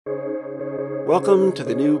Welcome to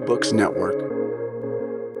the New Books Network.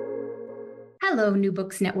 Hello, New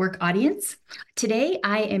Books Network audience. Today,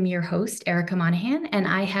 I am your host, Erica Monahan, and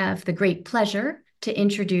I have the great pleasure to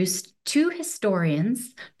introduce two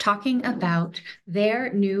historians talking about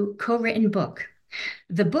their new co-written book.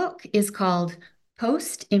 The book is called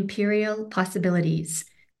Post-Imperial Possibilities,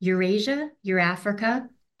 Eurasia, Eurafrica,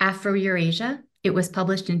 Afroeurasia. It was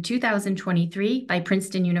published in 2023 by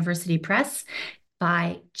Princeton University Press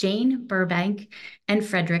by Jane Burbank and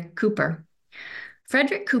Frederick Cooper.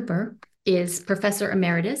 Frederick Cooper is Professor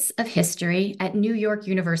Emeritus of History at New York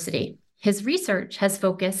University. His research has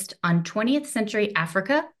focused on 20th century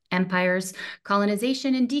Africa, empires,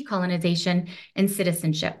 colonization and decolonization, and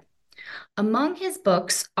citizenship. Among his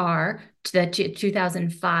books are the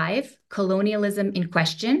 2005 Colonialism in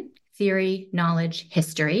Question, Theory, Knowledge,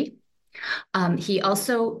 History. He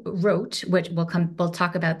also wrote, which we'll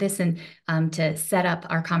talk about this and to set up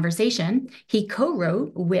our conversation. He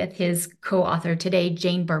co-wrote with his co-author today,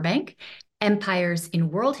 Jane Burbank, Empires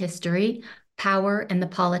in World History, Power and the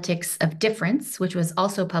Politics of Difference, which was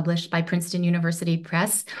also published by Princeton University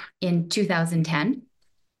Press in 2010.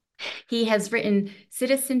 He has written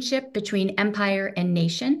Citizenship Between Empire and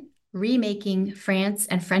Nation, Remaking France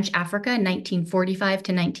and French Africa, 1945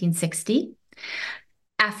 to 1960.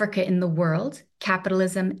 Africa in the World,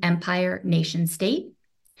 Capitalism, Empire, Nation State.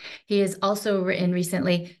 He has also written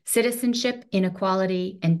recently Citizenship,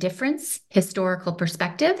 Inequality, and Difference, Historical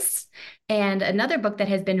Perspectives, and another book that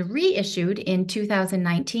has been reissued in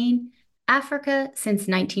 2019, Africa Since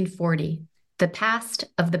 1940, The Past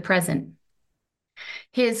of the Present.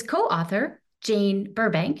 His co-author, Jane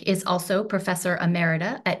Burbank, is also Professor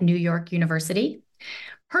Emerita at New York University.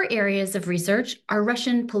 Her areas of research are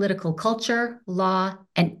Russian political culture, law,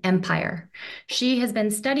 and empire. She has been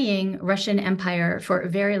studying Russian empire for a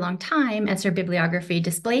very long time, as her bibliography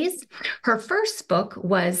displays. Her first book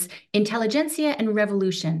was Intelligentsia and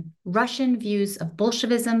Revolution, Russian Views of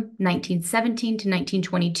Bolshevism, 1917 to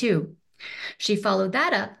 1922. She followed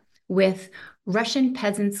that up with Russian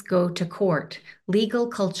Peasants Go to Court, Legal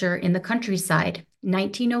Culture in the Countryside,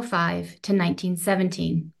 1905 to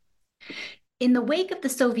 1917. In the wake of the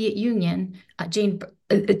Soviet Union,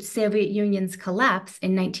 Soviet Union's collapse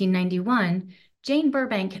in 1991, Jane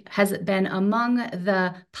Burbank has been among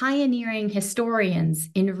the pioneering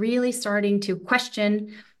historians in really starting to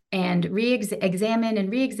question and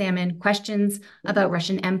re-examine questions about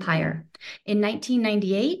Russian empire. In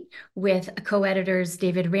 1998, with co-editor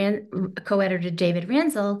David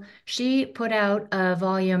Ranzel, she put out a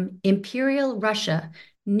volume, Imperial Russia,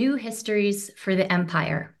 New Histories for the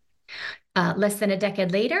Empire. Less than a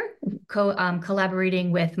decade later,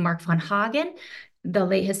 collaborating with Mark von Hagen, the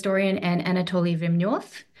late historian, and Anatoly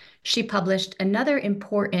Vimnov, she published another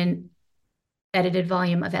important edited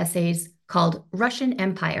volume of essays called Russian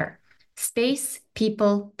Empire, Space,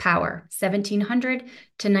 People, Power, 1700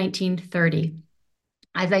 to 1930.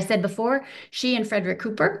 As I said before, she and Frederick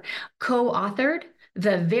Cooper co-authored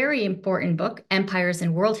the very important book, Empires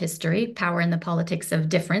in World History, Power and the Politics of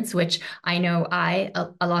Difference, which I know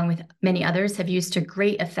along with many others, have used to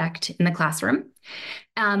great effect in the classroom.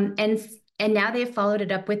 And now they've followed it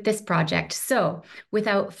up with this project. So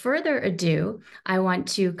without further ado, I want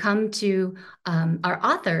to come to our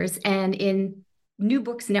authors, and in New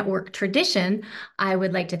Books Network tradition, I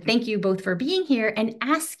would like to thank you both for being here and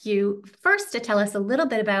ask you first to tell us a little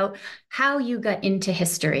bit about how you got into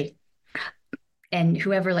history. And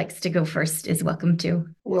whoever likes to go first is welcome to.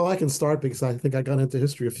 Well, I can start because I think I got into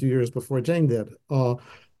history a few years before Jane did. I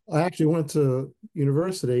actually went to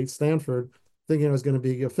university, Stanford, thinking I was going to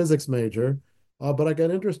be a physics major, but I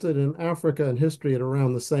got interested in Africa and history at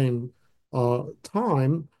around the same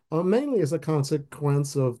time, mainly as a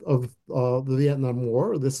consequence of the Vietnam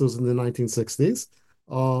War. This was in the 1960s,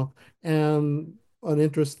 and an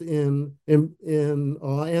interest in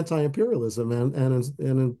anti-imperialism and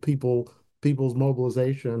in people's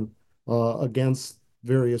mobilization against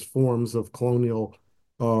various forms of colonial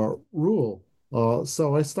rule.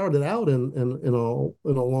 So I started out in a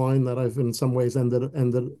line that I've in some ways ended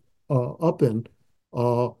up in.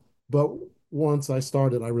 But once I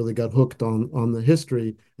started, I really got hooked on the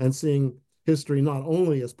history and seeing history not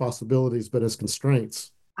only as possibilities but as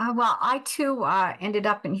constraints. Well, I too ended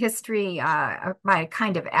up in history by a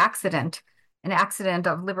kind of accident, an accident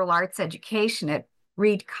of liberal arts education at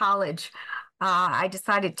Reed College. I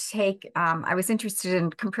decided to take, I was interested in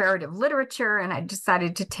comparative literature, and I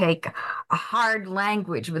decided to take a hard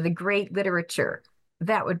language with a great literature.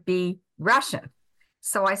 That would be Russian.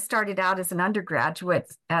 So I started out as an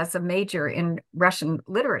undergraduate as a major in Russian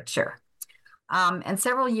literature. And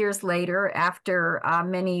several years later, after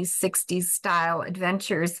many 60s style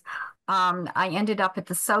adventures, I ended up at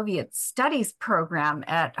the Soviet Studies program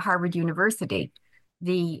at Harvard University,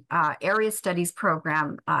 the area studies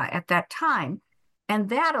program at that time. And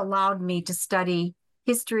that allowed me to study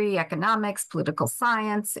history, economics, political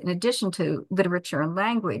science, in addition to literature and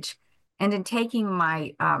language. And in taking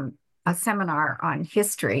my a seminar on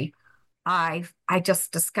history, I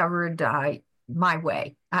just discovered my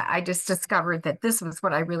way. I just discovered that this was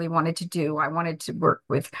what I really wanted to do. I wanted to work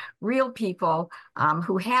with real people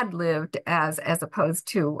who had lived as opposed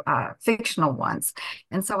to fictional ones.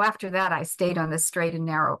 And so after that, I stayed on the straight and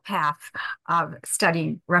narrow path of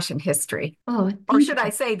studying Russian history. Oh, or should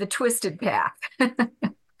I say the twisted path?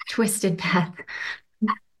 Twisted path.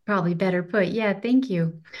 Probably better put. Yeah, thank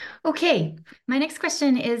you. Okay, my next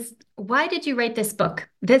question is, why did you write this book?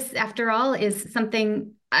 This, after all, is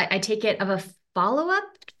something I take it of a follow-up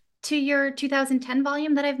to your 2010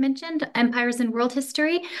 volume that I've mentioned, Empires in World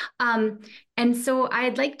History. And so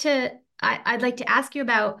I'd like to ask you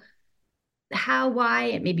about how, why,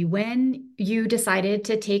 and maybe when you decided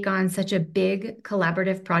to take on such a big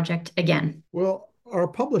collaborative project again. Well, our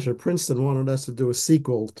publisher, Princeton, wanted us to do a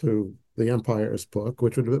sequel to the Empires book,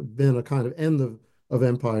 which would have been a kind of end of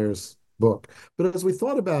Empires book. But as we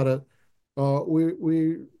thought about it,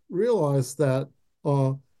 we realized that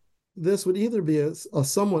this would either be a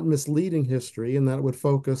somewhat misleading history, in that it would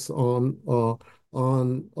focus on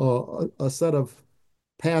a set of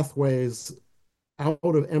pathways out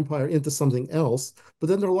of empire into something else, but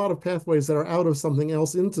then there are a lot of pathways that are out of something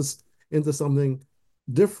else into something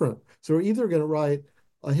different. So we're either going to write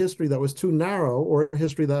a history that was too narrow, or a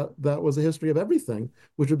history that was a history of everything,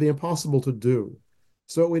 which would be impossible to do.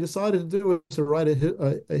 So what we decided to do was to write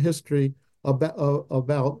a history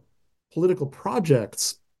about political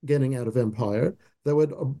projects getting out of empire that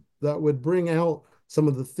would bring out some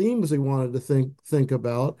of the themes we wanted to think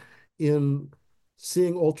about in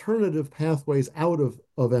seeing alternative pathways out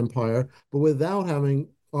of empire, but without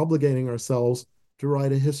obligating ourselves to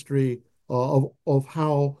write a history of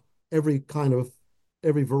how every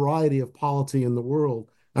variety of polity in the world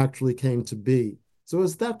actually came to be. So it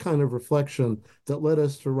was that kind of reflection that led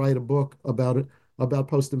us to write a book about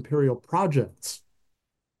post-imperial projects.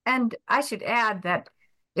 And I should add that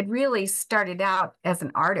it really started out as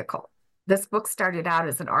an article. This book started out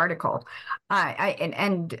as an article,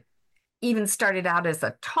 and even started out as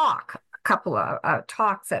a talk, a couple of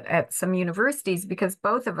talks at some universities, because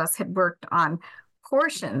both of us had worked on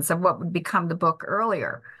portions of what would become the book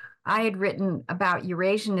earlier. I had written about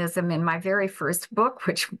Eurasianism in my very first book,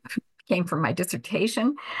 which came from my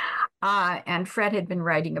dissertation, and Fred had been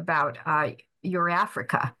writing about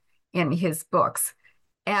Eurafrica in his books.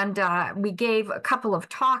 And we gave a couple of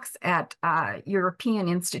talks at European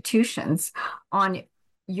institutions on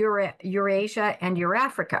Eurasia and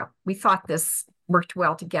Eurafrica. We thought this worked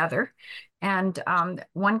well together. And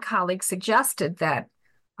one colleague suggested that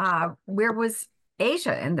where was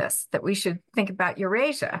Asia in this, that we should think about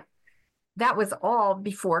Eurasia. That was all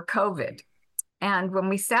before COVID. And when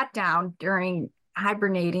we sat down during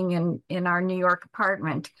hibernating in our New York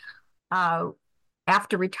apartment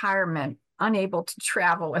after retirement, unable to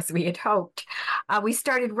travel as we had hoped, we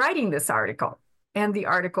started writing this article. And the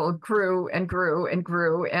article grew and grew and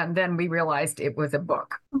grew, and then we realized it was a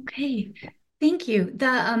book. Okay, thank you.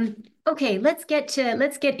 Okay, let's get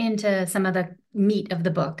into some of the meat of the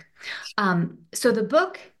book. So the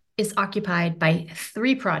book is occupied by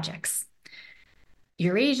 3 projects: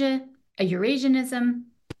 Eurasia, Eurasianism,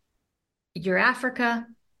 Eurafrica,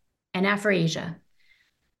 and Afroasia,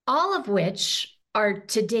 all of which are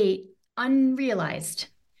to date unrealized.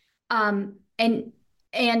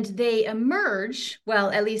 And they emerge,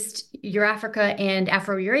 well, at least Eurafrica and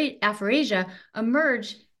Afroasia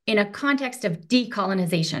emerge in a context of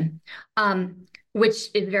decolonization, which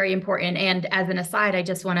is very important. And as an aside, I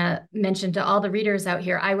just want to mention to all the readers out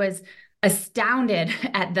here, I was astounded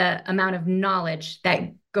at the amount of knowledge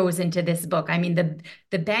that goes into this book. I mean,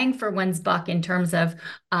 the bang for one's buck in terms of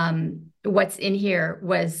what's in here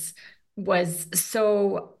was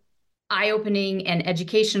so eye-opening and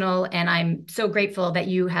educational, and I'm so grateful that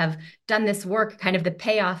you have done this work, kind of the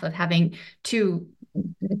payoff of having 2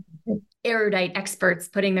 erudite experts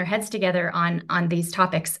putting their heads together on these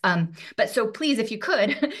topics. But so please, if you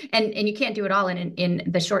could, and you can't do it all in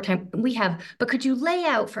the short time we have, but could you lay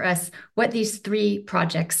out for us what these 3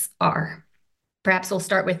 projects are? Perhaps we'll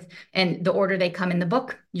start with, and the order they come in the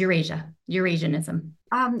book, Eurasianism.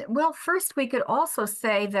 Well, first we could also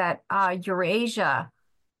say that Eurasia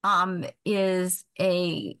is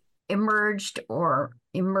emerged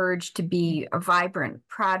to be a vibrant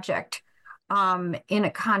project in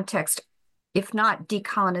a context, if not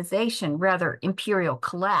decolonization, rather imperial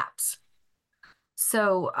collapse.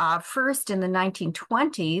 So first in the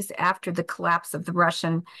 1920s, after the collapse of the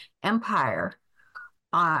Russian Empire,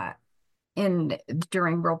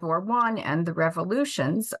 during World War I and the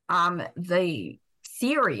revolutions, the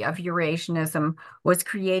theory of Eurasianism was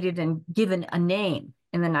created and given a name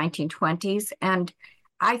in the 1920s. And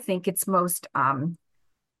I think its most prominent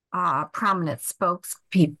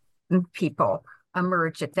spokespeople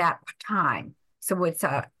emerged at that time. So it's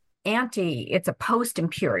a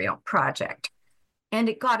post-imperial project. And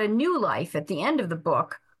it got a new life at the end of the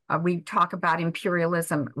book. We talk about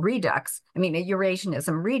imperialism redux.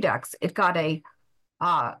 Eurasianism redux. It got a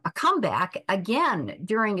comeback again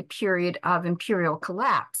during a period of imperial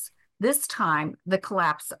collapse, this time the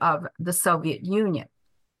collapse of the Soviet Union.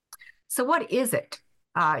 So what is it,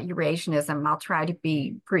 Eurasianism? I'll try to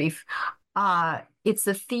be brief. It's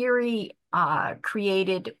a theory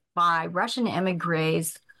created by Russian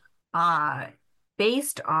emigres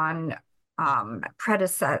based on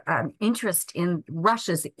interest in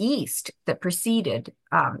Russia's East that preceded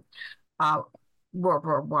World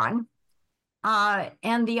War I.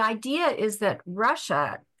 And the idea is that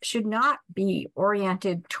Russia should not be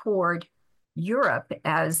oriented toward Europe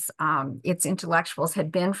as its intellectuals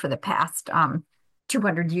had been for the past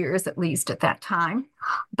 200 years, at least at that time,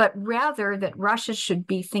 but rather that Russia should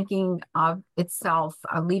be thinking of itself,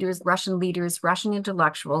 Russian leaders, Russian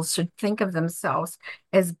intellectuals should think of themselves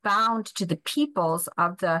as bound to the peoples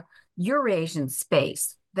of the Eurasian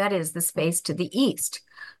space, that is, the space to the east,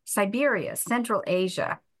 Siberia, Central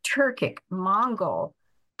Asia, Turkic, Mongol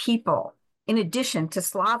people, in addition to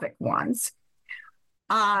Slavic ones,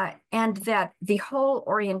 and that the whole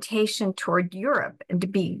orientation toward Europe and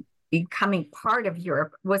to becoming part of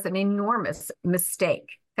Europe was an enormous mistake.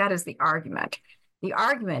 That is the argument. The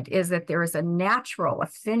argument is that there is a natural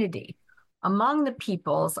affinity among the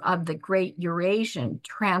peoples of the great Eurasian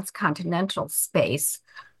transcontinental space,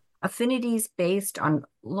 affinities based on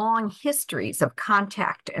long histories of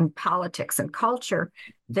contact and politics and culture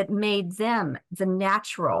that made them the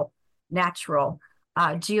natural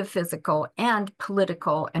geophysical and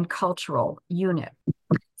political and cultural unit.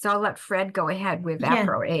 So I'll let Fred go ahead with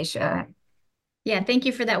Afroasia. Yeah, thank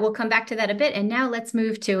you for that. We'll come back to that a bit. And now let's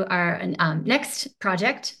move to our next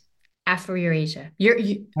project, Afro-Eurasia.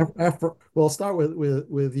 We'll start with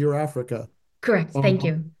Eurafrica. Correct. Thank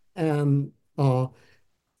you. And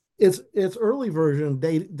its early version,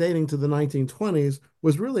 dating to the 1920s,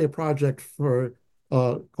 was really a project for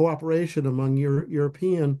cooperation among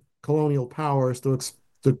European colonial powers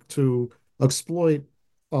to exploit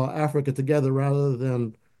Africa together rather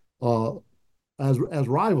than as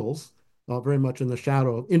rivals, very much in the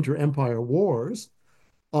shadow of inter-empire wars.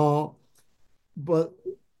 But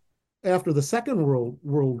after the Second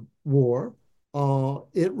World War,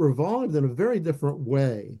 it revived in a very different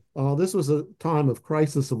way. This was a time of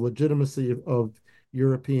crisis of legitimacy of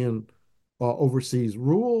European overseas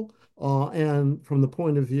rule, and from the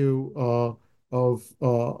point of view of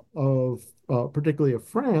particularly of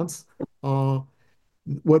France,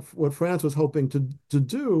 what France was hoping to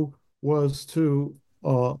do was to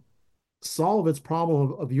solve its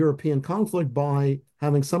problem of European conflict by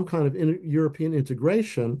having some kind of European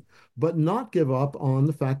integration, but not give up on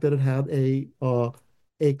the fact that it had a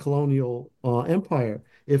colonial empire.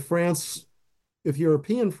 If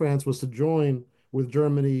European France was to join with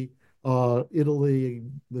Germany, Italy,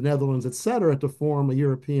 the Netherlands, etc., to form a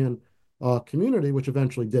European community, which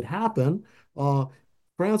eventually did happen,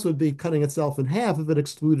 France would be cutting itself in half if it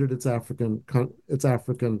excluded its African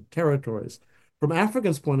territories. From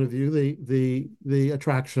Africans' point of view, the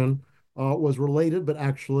attraction was related, but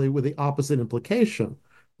actually with the opposite implication.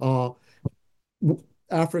 French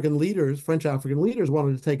African leaders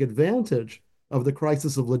wanted to take advantage of the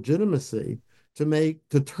crisis of legitimacy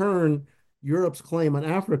to turn Europe's claim on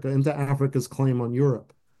Africa into Africa's claim on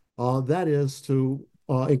Europe. That is to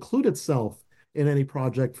include itself in any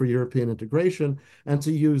project for European integration and to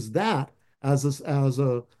use that as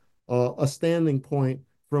a standing point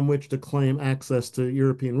from which to claim access to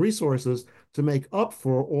European resources to make up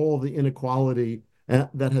for all the inequality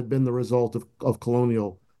that had been the result of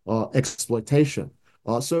colonial exploitation.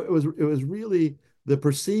 So it was really the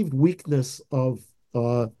perceived weakness of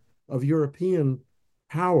European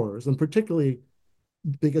powers, and particularly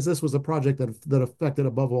because this was a project that affected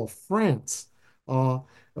above all France,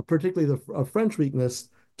 particularly the French weakness,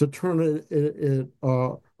 to turn it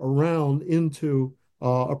around into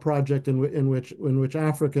a project in which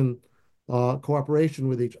African cooperation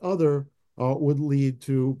with each other would lead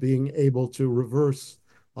to being able to reverse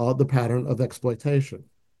the pattern of exploitation.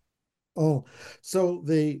 Oh, so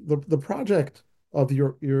the project of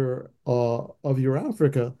your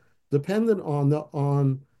Eurafrica depended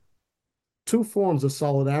on two forms of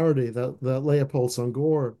solidarity that Leopold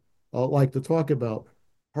Senghor liked to talk about: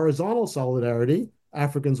 horizontal solidarity,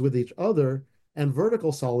 Africans with each other, and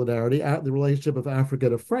vertical solidarity, at the relationship of Africa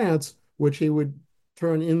to France, which he would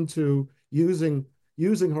turn into using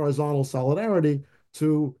horizontal solidarity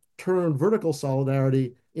to turn vertical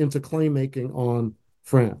solidarity into claim making on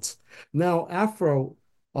France. Now,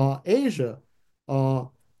 Afro-Asia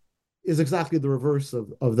is exactly the reverse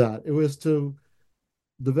of that. It was to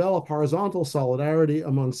develop horizontal solidarity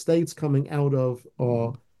among states coming out of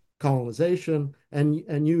colonization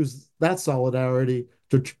and use that solidarity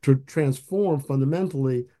to transform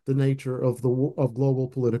fundamentally the nature of global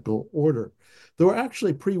political order. There were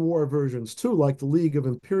actually pre-war versions too, like the League of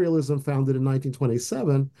Imperialism, founded in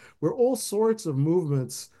 1927, where all sorts of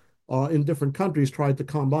movements in different countries tried to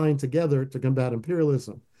combine together to combat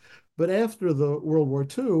imperialism. But after the World War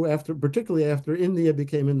II, particularly after India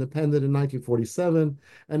became independent in 1947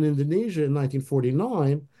 and Indonesia in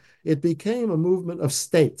 1949, it became a movement of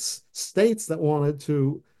states that wanted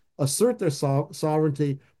to assert their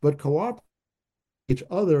sovereignty but cooperate with each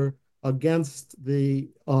other against the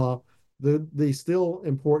still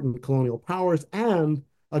important colonial powers and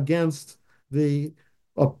against the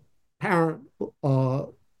apparent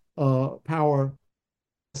power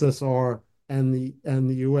SSR and the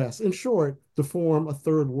US. In short, to form a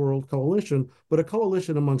third world coalition, but a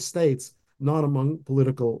coalition among states, not among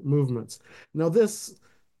political movements. Now, this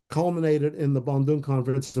culminated in the Bandung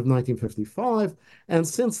Conference of 1955, and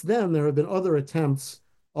since then there have been other attempts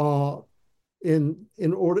in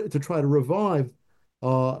order to try to revive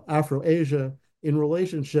Afroasia in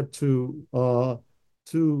relationship to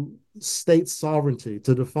state sovereignty,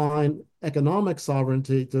 to define economic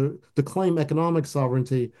sovereignty, to claim economic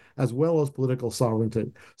sovereignty as well as political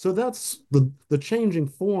sovereignty. So that's the changing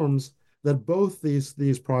forms that both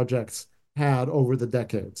these projects had over the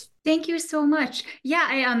decades. Thank you so much. Yeah,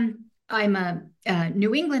 I'm a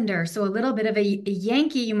New Englander, so a little bit of a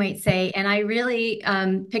Yankee, you might say, and I really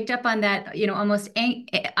picked up on that, almost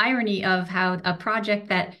irony of how a project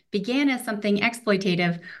that began as something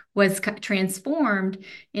exploitative was transformed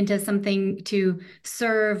into something to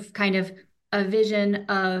serve kind of a vision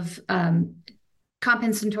of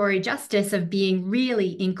compensatory justice, of being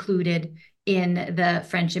really included in the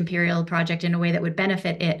French imperial project in a way that would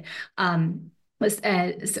benefit it.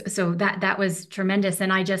 So that was tremendous.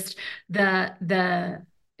 And I just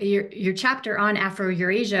your chapter on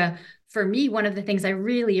Afro-Eurasia, for me, one of the things I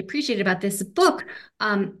really appreciate about this book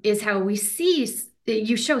is how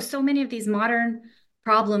you show so many of these modern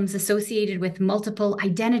problems associated with multiple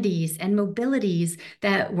identities and mobilities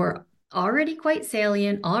that were already quite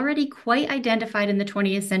salient, already quite identified in the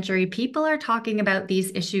 20th century. People are talking about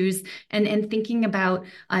these issues and thinking about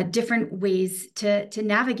different ways to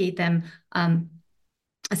navigate them.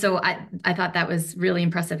 So I thought that was really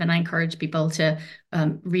impressive, and I encourage people to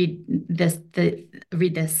read this.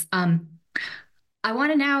 I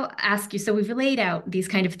want to now ask you, so we've laid out these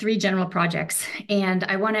kind of three general projects, and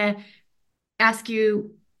I want to ask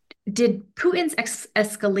you, did Putin's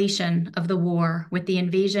escalation of the war with the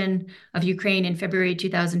invasion of Ukraine in February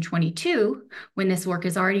 2022, when this work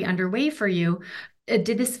is already underway for you,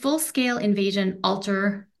 did this full-scale invasion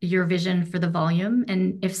alter your vision for the volume?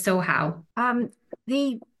 And if so, how?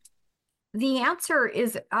 The answer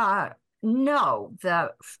is no.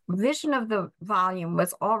 The vision of the volume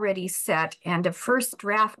was already set, and a first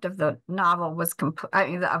draft of the novel was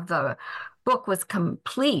of the book was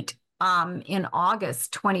complete in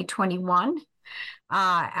August 2021.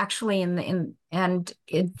 Actually,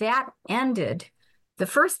 that ended. The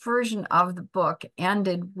first version of the book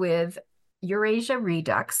ended with Eurasia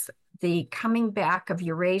Redux, the coming back of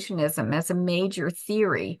Eurasianism as a major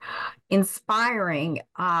theory, inspiring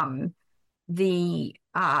the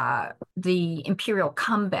imperial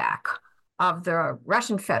comeback of the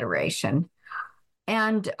Russian Federation.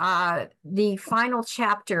 And the final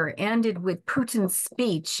chapter ended with Putin's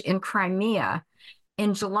speech in Crimea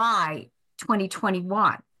in July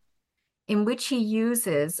 2021, in which he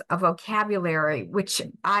uses a vocabulary which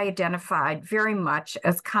I identified very much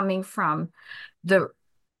as coming from the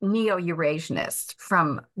neo-Eurasianists,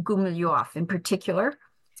 from Gumilyov in particular,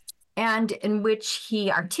 and in which he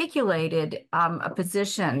articulated a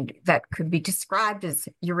position that could be described as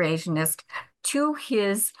Eurasianist to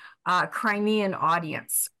his Crimean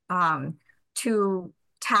audience, to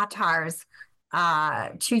Tatars,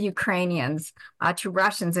 to Ukrainians, to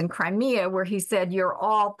Russians in Crimea, where he said, "You're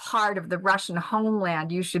all part of the Russian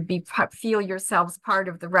homeland. You should feel yourselves part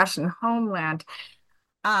of the Russian homeland."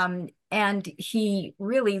 And he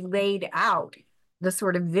really laid out the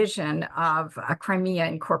sort of vision of Crimea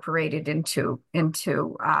incorporated into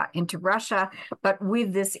Russia, but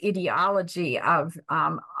with this ideology of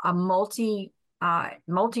a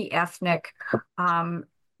multi-ethnic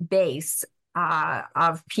base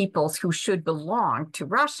of peoples who should belong to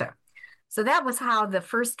Russia. So that was how the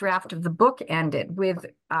first draft of the book ended, with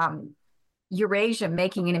Eurasia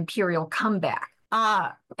making an imperial comeback.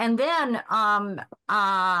 And then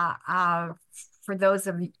for those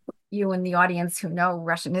of you in the audience who know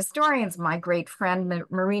Russian historians, my great friend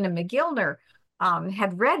Marina McGilner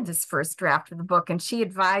had read this first draft of the book, and she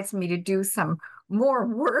advised me to do some more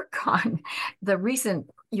work on the recent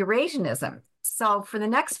Eurasianism. So for the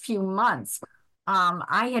next few months,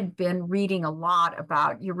 I had been reading a lot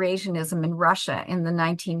about Eurasianism in Russia in the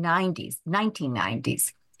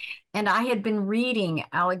 1990s. And I had been reading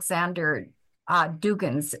Alexander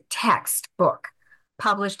Dugin's text book,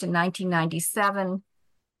 published in 1997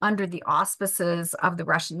 under the auspices of the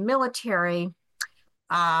Russian military,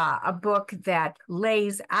 a book that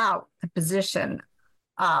lays out the position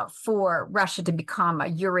for Russia to become a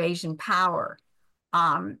Eurasian power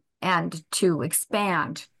and to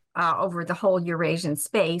expand over the whole Eurasian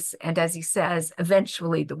space, and as he says,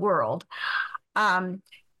 eventually the world. And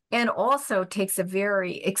also takes a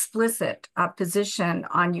very explicit position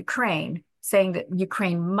on Ukraine, saying that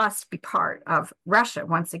Ukraine must be part of Russia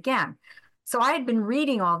once again. So I had been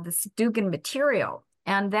reading all this Dugin material,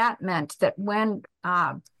 and that meant that when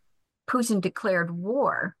Putin declared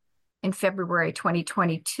war in February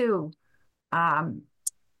 2022,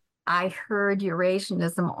 I heard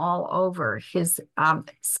Eurasianism all over his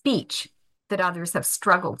speech that others have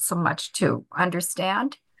struggled so much to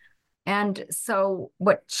understand. And so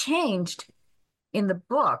what changed in the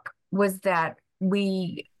book was that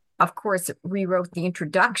we, of course, rewrote the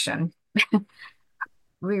introduction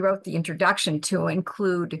to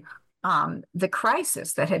include the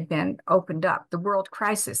crisis that had been opened up, the world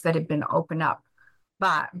crisis that had been opened up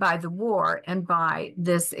by the war and by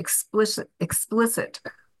this explicit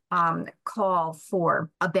call for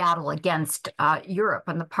a battle against Europe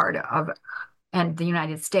on the part of, and the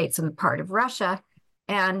United States on the part of Russia,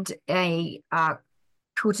 and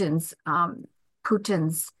Putin's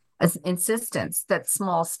insistence that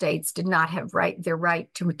small states did not have their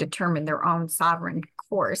right to determine their own sovereign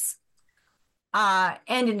course. And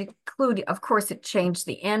it included, of course, it changed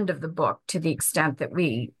the end of the book to the extent that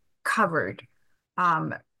we covered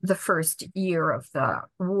the first year of the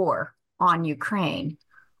war on Ukraine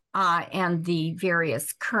and the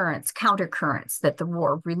various countercurrents that the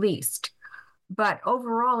war released. But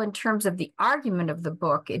overall, in terms of the argument of the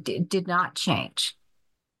book, it did not change.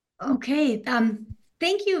 Okay.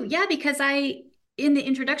 Thank you. Yeah, because in the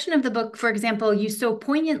introduction of the book, for example, you so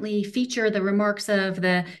poignantly feature the remarks of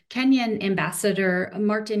the Kenyan ambassador,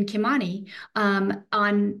 Martin Kimani,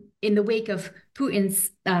 in the wake of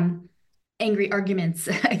Putin's angry arguments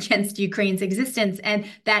against Ukraine's existence. And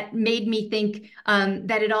that made me think that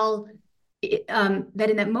that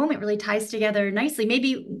in that moment really ties together nicely.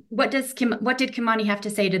 Maybe what did Kimani have to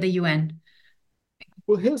say to the UN?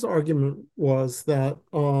 Well, his argument was that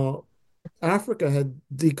Africa had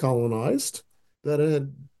decolonized, that it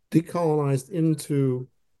had decolonized into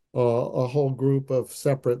a whole group of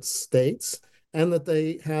separate states, and that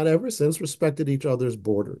they had ever since respected each other's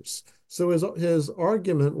borders. So his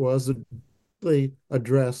argument was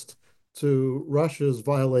addressed to Russia's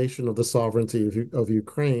violation of the sovereignty of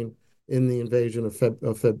Ukraine in the invasion of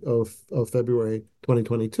February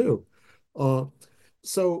 2022.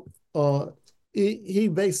 He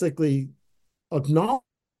basically acknowledged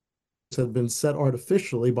had been set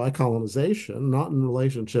artificially by colonization, not in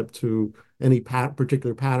relationship to any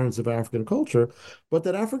particular patterns of African culture, but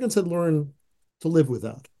that Africans had learned to live with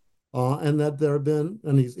that. And that there have been,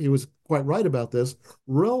 and he was quite right about this,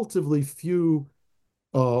 relatively few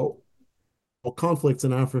conflicts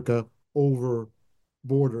in Africa over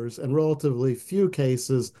borders, and relatively few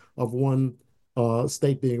cases of one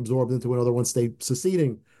state being absorbed into another, one state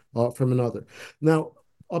seceding from another. Now,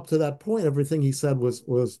 up to that point, everything he said was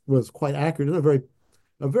quite accurate, and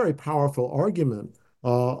a very powerful argument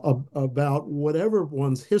about whatever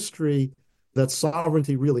one's history, that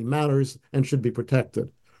sovereignty really matters and should be protected.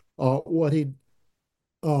 What he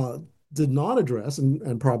did not address,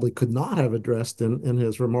 and probably could not have addressed in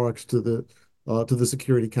his remarks to the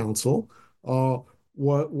Security Council,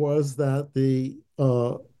 what was that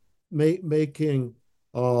making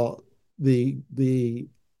the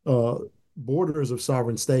borders of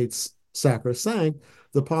sovereign states sacrosanct,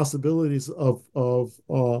 the possibilities of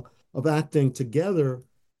acting together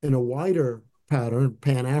in a wider pattern,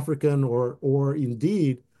 Pan-African or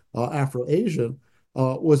indeed Afro-Asian,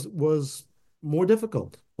 was more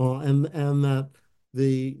difficult, and that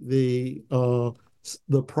the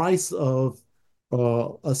price of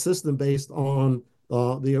a system based on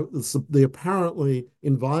the apparently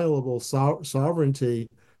inviolable sovereignty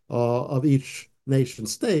of each nation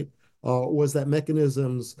state was that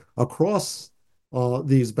mechanisms across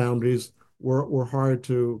these boundaries were hard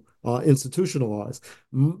to institutionalize.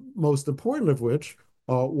 Most important of which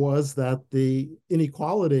was that the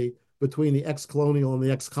inequality between the ex-colonial and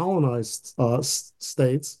the ex-colonized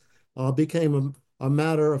states became a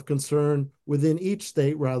matter of concern within each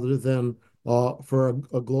state rather than for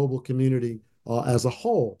a global community as a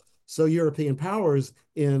whole. So European powers,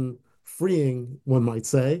 in freeing, one might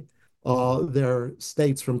say, their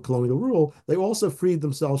states from colonial rule, they also freed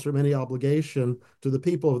themselves from any obligation to the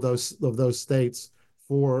people of those states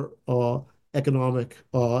for economic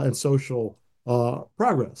and social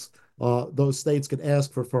progress. Those states could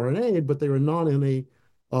ask for foreign aid, but they were not in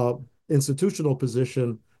a institutional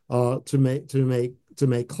position to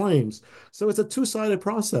make claims. So it's a two-sided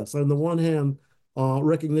process. On the one hand,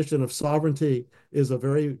 recognition of sovereignty is a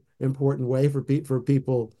very important way for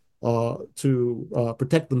people to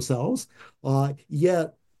protect themselves.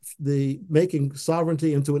 Yet, the making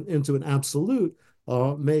sovereignty into an absolute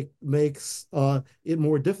makes it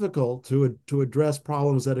more difficult to address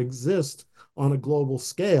problems that exist on a global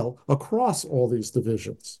scale across all these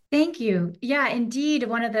divisions. Thank you. Yeah, indeed.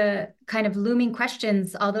 One of the kind of looming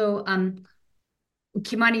questions, although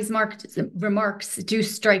Kimani's remarks do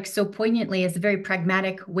strike so poignantly as a very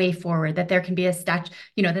pragmatic way forward, that there can be a that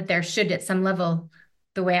there should at some level,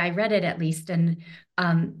 the way I read it at least, and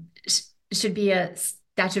should be a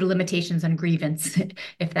statute of limitations on grievance,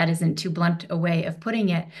 if that isn't too blunt a way of putting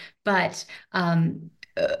it. But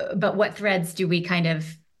what threads do we kind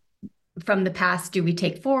of, from the past, do we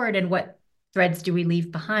take forward, and what threads do we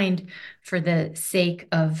leave behind for the sake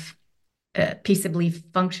of peaceably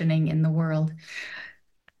functioning in the world?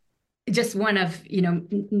 Just one of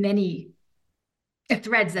many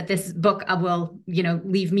threads that this book will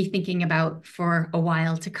leave me thinking about for a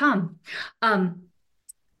while to come. To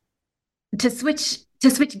switch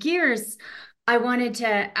gears, I wanted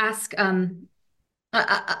to ask.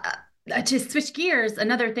 To switch gears,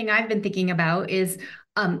 another thing I've been thinking about is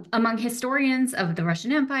among historians of the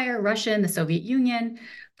Russian Empire, Russia, and the Soviet Union,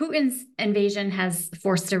 Putin's invasion has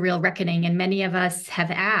forced a real reckoning, and many of us have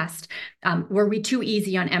asked, were we too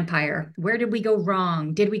easy on empire? Where did we go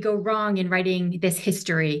wrong? Did we go wrong in writing this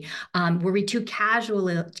history? Were we too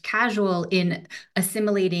casual in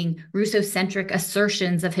assimilating Russocentric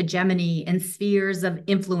assertions of hegemony and spheres of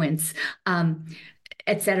influence,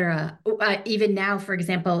 etc.? Even now, for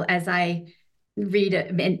example, as I read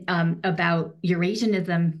about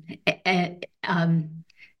Eurasianism,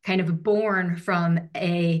 kind of born from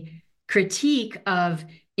a critique of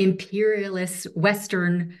imperialist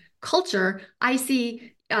Western culture, I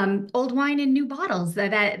see old wine in new bottles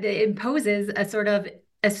that imposes a sort of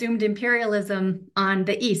assumed imperialism on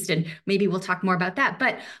the East. And maybe we'll talk more about that.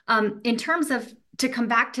 But in terms of, to come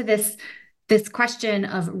back to this question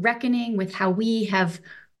of reckoning with how we have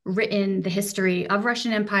written the history of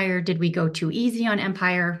Russian Empire, did we go too easy on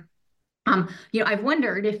empire? I've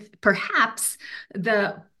wondered if perhaps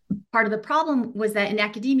the part of the problem was that in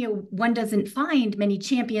academia, one doesn't find many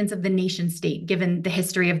champions of the nation state. Given the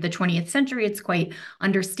history of the 20th century, it's quite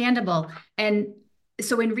understandable. And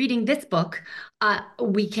so in reading this book,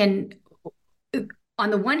 we can, on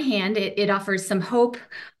the one hand, it offers some hope,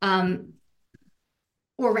 or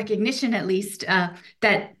recognition at least,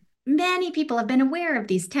 that many people have been aware of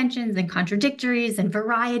these tensions and contradictories and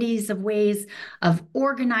varieties of ways of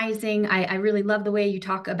organizing. I really love the way you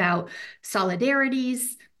talk about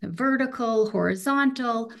solidarities, vertical,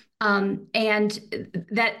 horizontal, and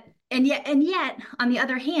yet, on the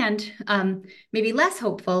other hand, maybe less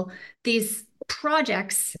hopeful, these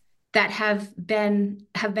projects that have been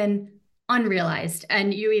unrealized.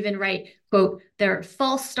 And you even write, quote, "They're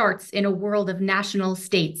false starts in a world of national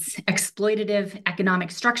states, exploitative economic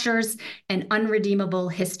structures, and unredeemable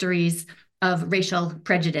histories of racial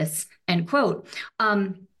prejudice," end quote.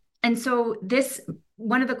 And so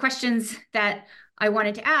one of the questions that I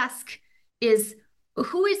wanted to ask is,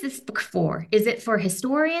 who is this book for? Is it for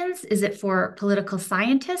historians? Is it for political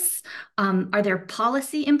scientists? Are there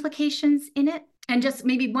policy implications in it? And just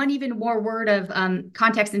maybe one even more word of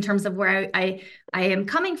context in terms of where I am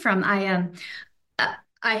coming from.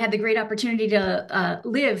 I had the great opportunity to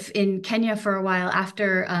live in Kenya for a while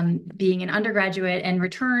after being an undergraduate, and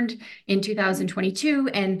returned in 2022,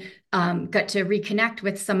 and got to reconnect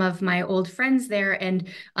with some of my old friends there, and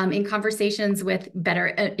in conversations with a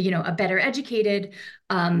better educated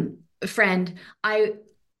friend,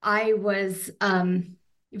 I was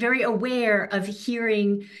very aware of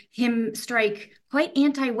hearing him strike quite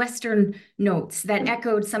anti-Western notes that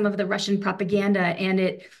echoed some of the Russian propaganda.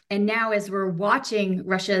 And now, as we're watching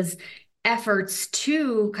Russia's efforts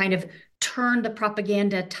to kind of turn the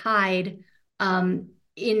propaganda tide in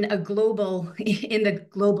the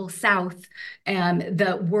global South,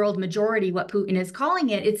 the world majority, what Putin is calling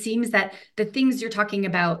it, it seems that the things you're talking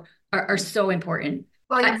about are so important.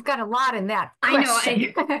 Well, you've got a lot in that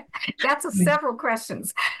question. I know. That's several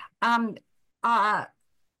questions. Let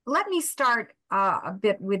me start a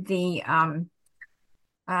bit with the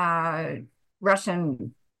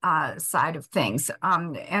Russian side of things,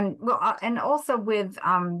 and also with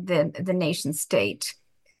the nation state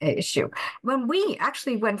issue.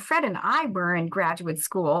 When Fred and I were in graduate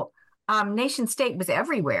school, nation state was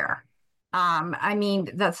everywhere. I mean,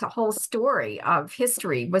 the whole story of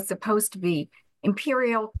history was supposed to be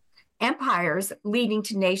imperial empires leading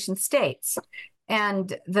to nation states.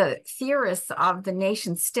 And the theorists of the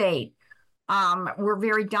nation state were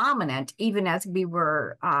very dominant, even as we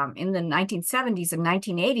were in the 1970s and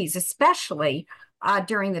 1980s, especially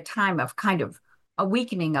during the time of kind of a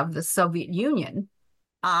weakening of the Soviet Union.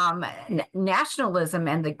 Nationalism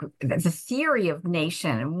and the theory of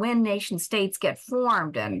nation, and when nation states get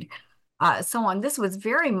formed, and so on. This was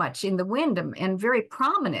very much in the wind and very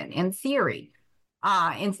prominent in theory,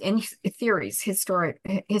 in theories,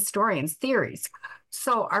 historians' theories.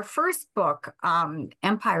 So our first book,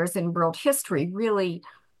 Empires in World History, really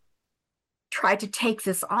tried to take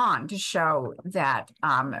this on to show that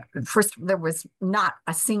first, there was not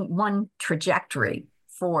one trajectory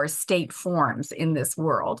for state forms in this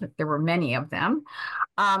world. There were many of them.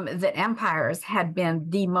 That empires had been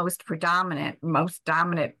the most dominant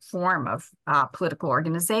form of political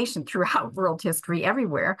organization throughout world history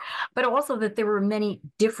everywhere, but also that there were many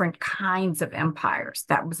different kinds of empires.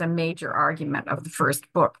 That was a major argument of the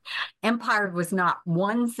first book. Empire was not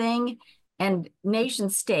one thing, and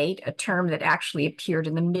nation state, a term that actually appeared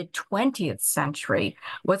in the mid-20th century,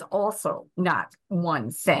 was also not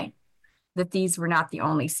one thing, that these were not the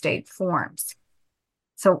only state forms.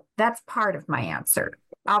 So that's part of my answer.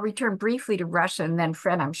 I'll return briefly to Russia, and then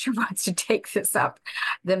Fred, I'm sure, wants to take this up,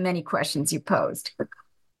 the many questions you posed.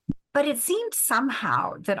 But it seemed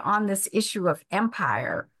somehow that on this issue of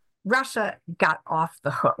empire, Russia got off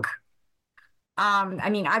the hook. I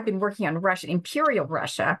mean, I've been working on Imperial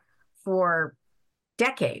Russia for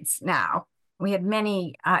decades now. We had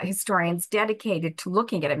many historians dedicated to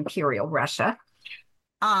looking at Imperial Russia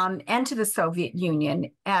and to the Soviet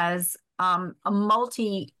Union as a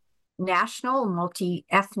multinational,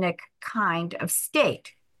 multi-ethnic kind of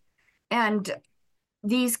state. And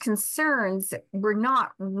these concerns were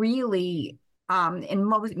not really,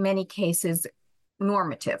 in many cases,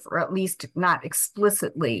 normative, or at least not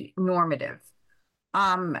explicitly normative.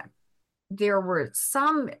 There were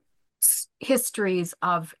some histories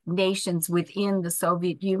of nations within the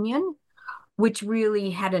Soviet Union which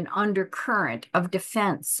really had an undercurrent of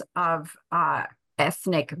defense of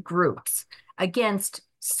ethnic groups against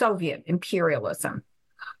Soviet imperialism.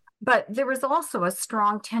 But there was also a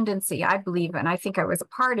strong tendency, I believe, and I think I was a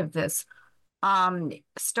part of this,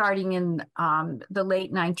 starting in the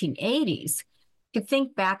late 1980s, to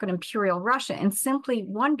think back on Imperial Russia and simply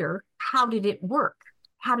wonder, how did it work?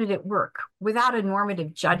 How did it work without a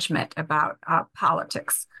normative judgment about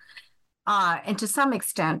politics? And to some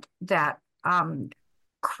extent, that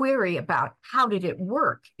query about how did it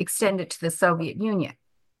work extended to the Soviet Union.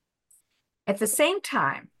 At the same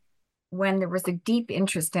time, when there was a deep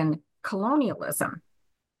interest in colonialism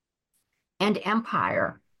and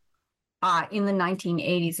empire in the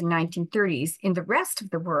 1980s and 1930s in the rest of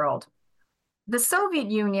the world, the Soviet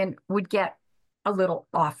Union would get a little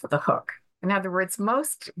off the hook. In other words,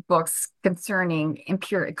 most books concerning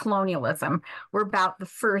colonialism were about the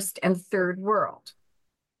first and third world,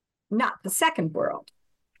 not the second world.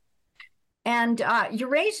 And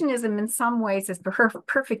Eurasianism in some ways is the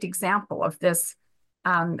perfect example of this,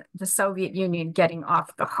 the Soviet Union getting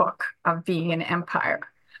off the hook of being an empire.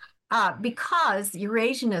 Because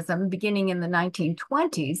Eurasianism, beginning in the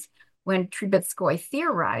 1920s, when Trubetskoy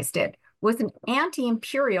theorized it, was an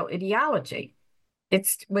anti-imperial ideology.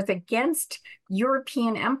 It was against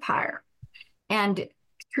European empire. And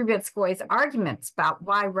Trubetskoy's arguments about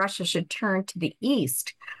why Russia should turn to the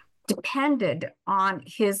East depended on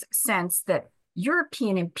his sense that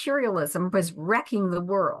European imperialism was wrecking the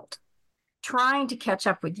world. Trying to catch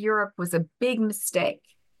up with Europe was a big mistake.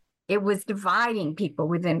 It was dividing people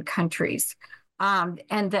within countries, and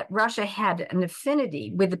that Russia had an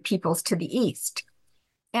affinity with the peoples to the east.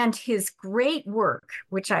 And his great work,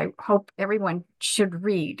 which I hope everyone should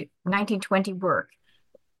read, 1920 work,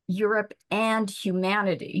 Europe and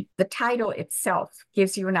Humanity, the title itself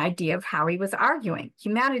gives you an idea of how he was arguing.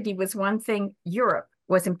 Humanity was one thing, Europe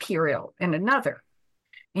was imperial in another.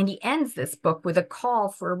 And he ends this book with a call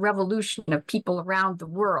for a revolution of people around the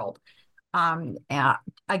world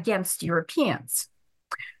against Europeans.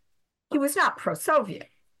 He was not pro-Soviet,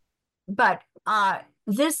 but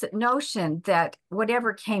this notion that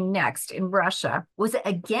whatever came next in Russia was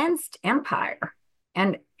against empire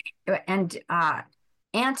and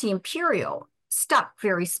anti-imperial stuck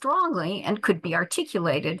very strongly and could be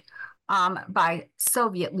articulated by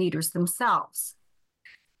Soviet leaders themselves.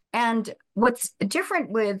 And what's different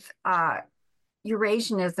with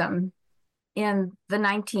Eurasianism in the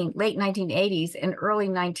late 1980s and early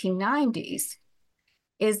 1990s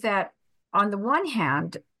is that on the one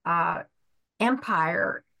hand,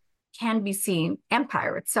 empire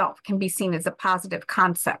itself can be seen as a positive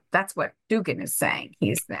concept. That's what Dugin is saying.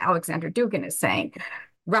 Alexander Dugin is saying,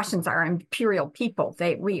 Russians are imperial people.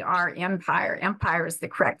 We are empire. Empire is the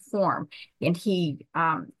correct form. And he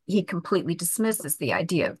completely dismisses the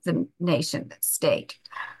idea of the nation state.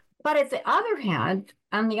 But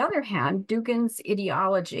on the other hand, Dugin's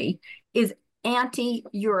ideology is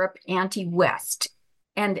anti-Europe, anti-West,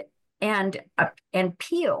 and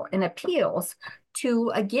appeals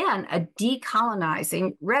to, again, a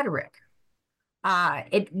decolonizing rhetoric.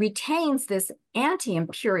 It retains this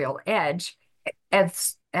anti-imperial edge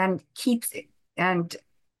and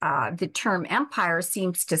the term empire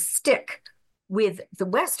seems to stick with the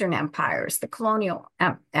Western empires, the colonial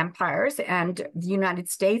empires, and the United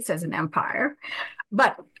States as an empire.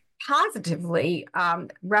 But positively,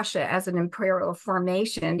 Russia as an imperial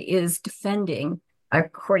formation is defending,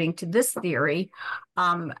 according to this theory,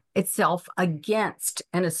 itself against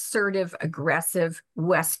an assertive, aggressive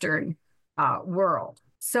Western world.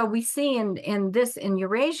 So we see in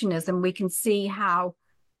Eurasianism, we can see how,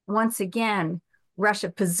 once again, Russia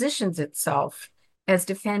positions itself as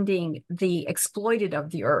defending the exploited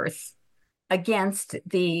of the earth against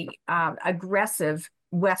the aggressive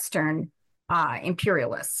Western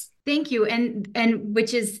imperialists. Thank you. And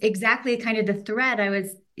which is exactly kind of the thread I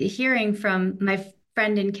was hearing from my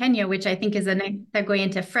friend in Kenya, which I think is a nice segue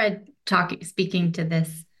into Fred speaking to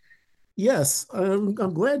this. Yes, I'm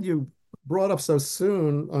glad you brought up so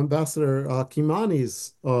soon Ambassador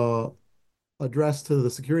Kimani's address to the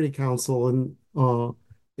Security Council in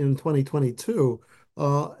 2022,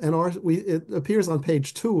 and it appears on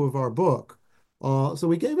page 2 of our book. So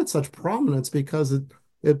we gave it such prominence because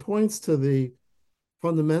it points to the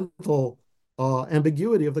fundamental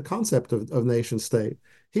ambiguity of the concept of nation state.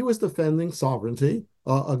 He was defending sovereignty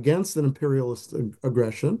against an imperialist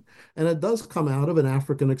aggression, and it does come out of an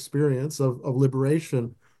African experience of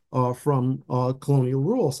liberation from colonial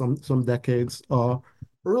rule some decades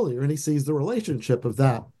earlier, and he sees the relationship of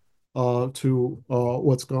that to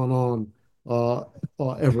what's gone on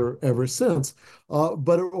ever since.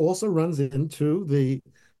 But it also runs into the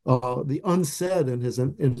unsaid in his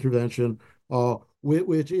intervention,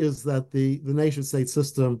 which is that the nation-state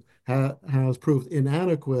system has proved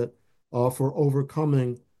inadequate for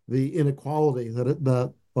overcoming the inequality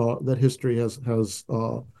that history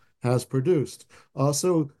has produced.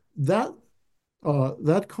 So that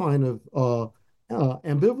kind of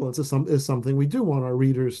ambivalence is something we do want our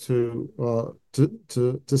readers to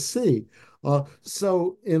see.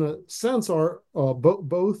 So in a sense,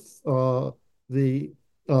 both the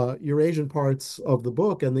Eurasian parts of the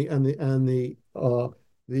book and the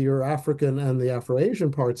Eurafrican and the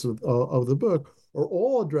Afroasian parts of the book are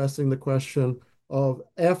all addressing the question of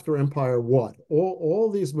after empire what. All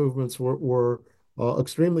these movements were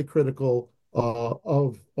extremely critical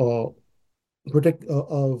of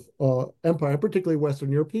empire, particularly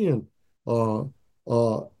Western European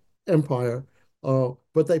empire,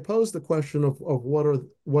 but they pose the question of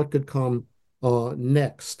what could come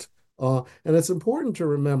next. And it's important to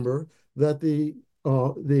remember that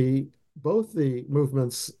both the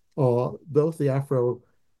movements, both the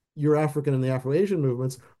Eurafrican and the Afroasian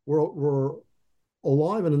movements, were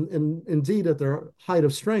alive and indeed at their height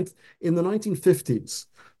of strength in the 1950s.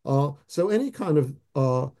 So any kind of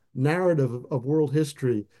narrative of world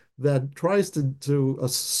history that tries to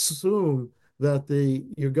assume that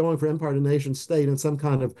you're going for empire to nation state in some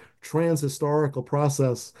kind of trans-historical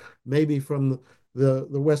process, maybe from the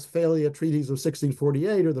Westphalia treaties of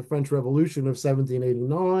 1648 or the French Revolution of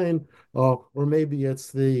 1789, or maybe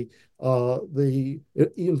it's the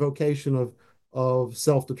invocation of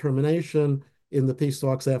self-determination in the peace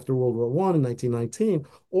talks after World War I in 1919.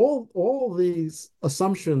 All these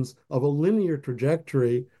assumptions of a linear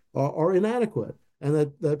trajectory are inadequate, and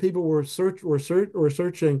that people were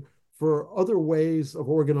searching for other ways of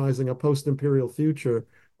organizing a post-imperial future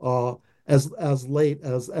as late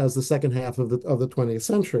as the second half of the 20th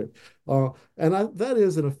century, that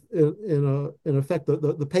is in effect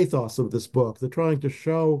the pathos of this book. They're trying to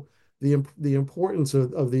show the importance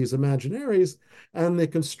of these imaginaries and the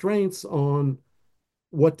constraints on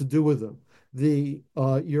what to do with them. The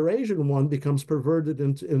Eurasian one becomes perverted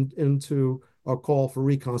into a call for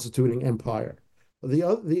reconstituting empire.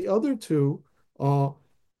 The other two are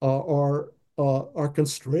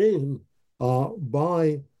constrained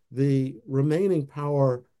by the remaining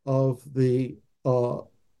power of the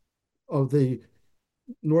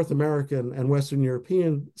North American and Western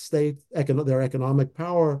European states, their economic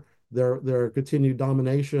power, their continued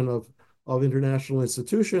domination of international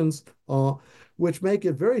institutions, which make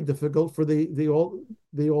it very difficult for the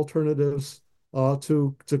alternatives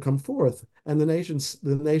to come forth. And the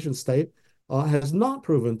nation state has not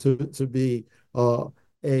proven to be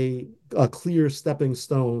a clear stepping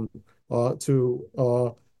stone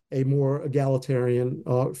to a more egalitarian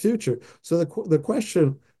future. So the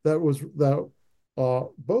question that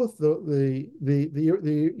both the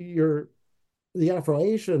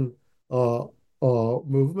Afroasian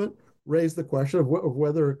movement raised the question of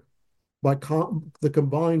whether by the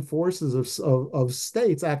combined forces of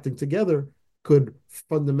states acting together could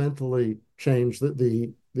fundamentally change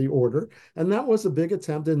the order, and that was a big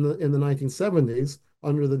attempt in the 1970s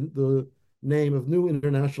under the name of New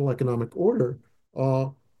International Economic Order,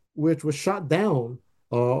 which was shot down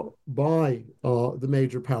by the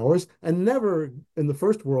major powers and never in the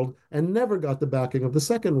First World, and never got the backing of the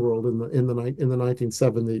Second World in the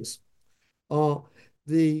 1970s.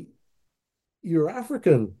 The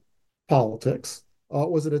Eurafrican politics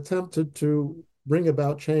was an attempt to bring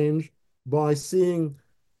about change by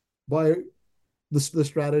the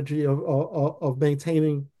strategy of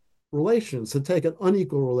maintaining relations, to take an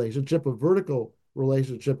unequal relationship, a vertical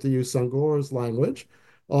relationship, to use Senghor's language,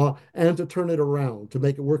 and to turn it around, to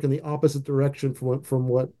make it work in the opposite direction from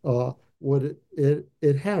what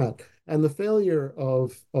it had. And the failure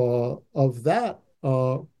of that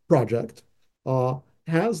project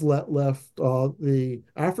has left the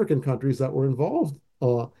African countries that were involved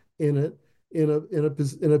in it in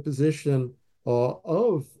a position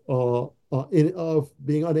of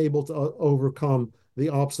being unable to overcome the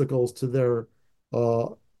obstacles to their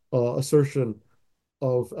assertion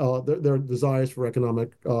of their desires for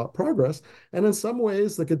economic progress. And in some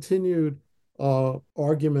ways, the continued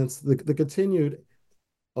arguments, the continued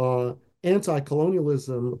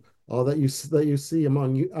anti-colonialism that you see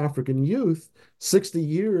among African youth 60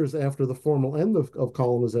 years after the formal end of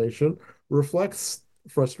colonization reflects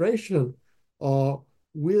frustration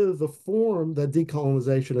with the form that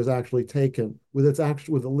decolonization has actually taken, with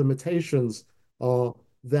the limitations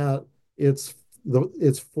that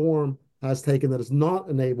its form has taken, that has not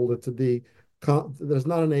enabled it to be, that has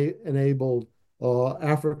not enabled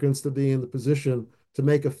Africans to be in the position to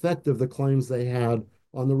make effective the claims they had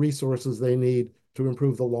on the resources they need to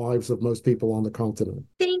improve the lives of most people on the continent.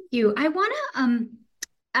 Thank you. I want to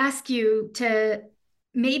ask you to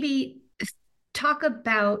maybe talk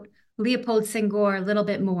about Leopold Senghor a little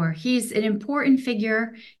bit more. He's an important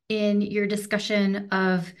figure in your discussion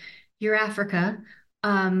of Eurafrica,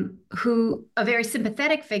 who a very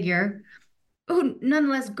sympathetic figure, who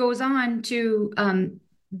nonetheless goes on to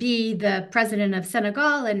be the president of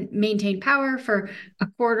Senegal and maintain power for a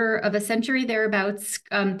quarter of a century thereabouts,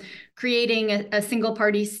 creating a single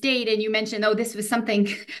party state. And you mentioned, this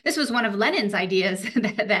was one of Lenin's ideas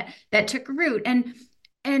that took root.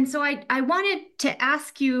 And so I wanted to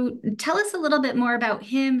ask you, tell us a little bit more about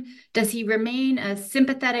him. Does he remain a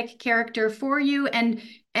sympathetic character for you? And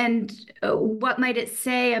what might it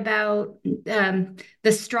say about the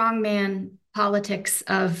strongman politics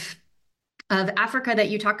of Africa that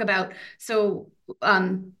you talk about? So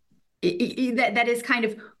that is kind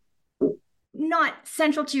of not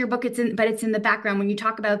central to your book, but it's in the background when you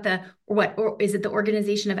talk about the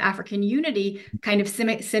Organization of African Unity, kind of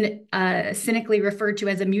cynically referred to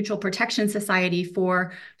as a mutual protection society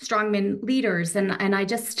for strongman leaders. And I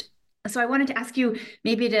wanted to ask you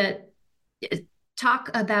maybe to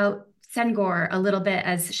talk about Senghor a little bit,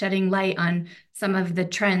 as shedding light on some of the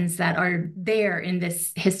trends that are there in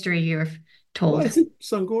this history you've told. Well, I think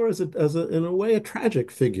Senghor is in a way a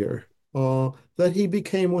tragic figure. that he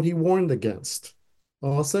became what he warned against.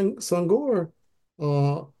 Senghor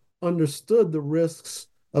uh, understood the risks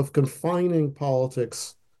of confining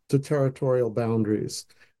politics to territorial boundaries.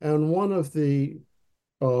 And one of the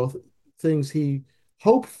uh, things he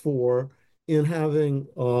hoped for in having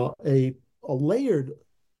a layered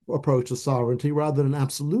approach to sovereignty rather than an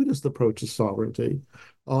absolutist approach to sovereignty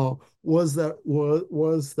uh, was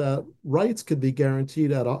that rights could be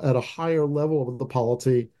guaranteed at a higher level of the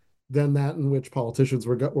polity than that in which politicians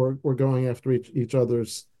were going after each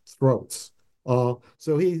other's throats.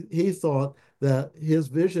 So he thought that his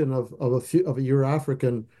vision of a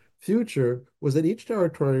Euro-African future was that each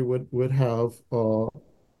territory would have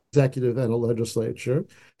executive and a legislature.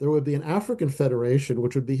 There would be an African federation,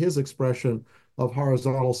 which would be his expression of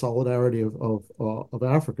horizontal solidarity of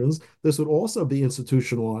Africans. This would also be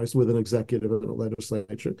institutionalized with an executive and a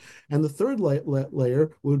legislature. And the third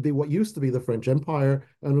layer would be what used to be the French Empire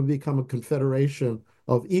and would become a confederation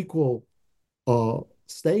of equal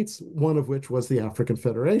states, one of which was the African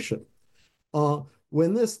Federation.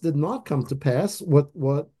 When this did not come to pass, what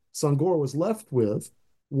Senghor was left with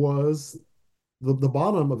was the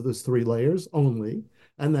bottom of those three layers only,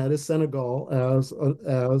 and that is Senegal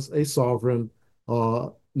as a sovereign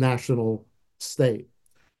national state.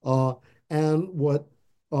 Uh, and what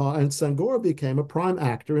and Senghor became a prime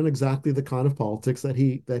actor in exactly the kind of politics that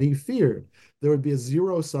he feared. There would be a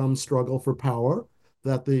zero-sum struggle for power.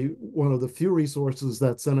 That one of the few resources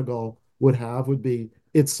that Senegal would have would be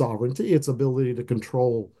its sovereignty, its ability to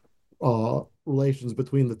control relations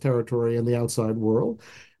between the territory and the outside world.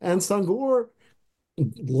 And Senghor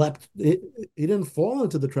he didn't fall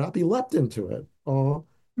into the trap, he leapt into it,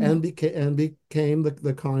 and became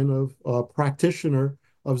the kind of practitioner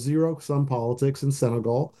of zero-sum politics in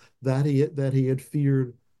Senegal that he had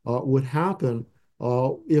feared would happen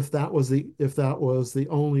if that was the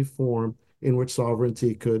only form in which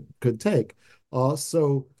sovereignty could take.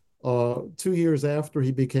 So 2 years after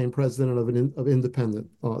he became president of independent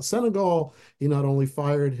Senegal, he not only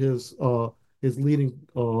fired his leading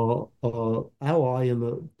ally in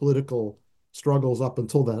the political struggles up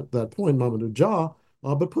until that point, Mamadou Dia,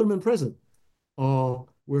 but put him in prison,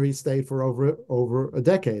 where he stayed for over a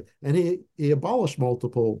decade. And he abolished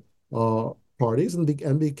multiple parties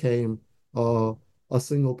and became a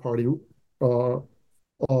single party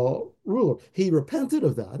ruler. He repented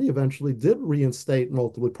of that. He eventually did reinstate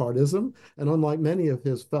multipartism, and unlike many of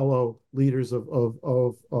his fellow leaders of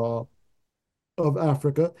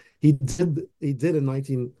Africa, he did in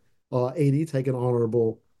 1980 take an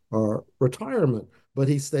honorable retirement, but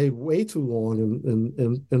he stayed way too long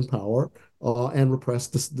in power and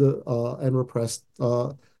repressed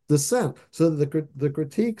dissent. So the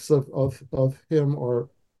critiques of him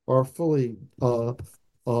are fully of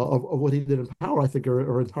what he did in power, I think,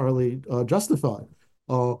 are entirely justified.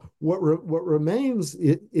 What remains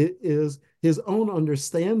is his own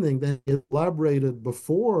understanding that he elaborated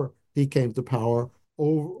before he came to power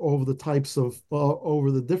over the types of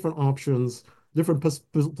over the different options, different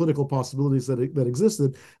political possibilities that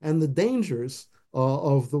existed, and the dangers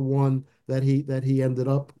of the one that he ended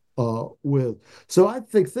up with. So I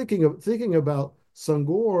think thinking about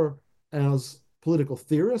Senghor as political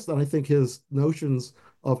theorist, and I think his notions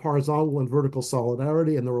of horizontal and vertical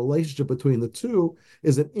solidarity and the relationship between the two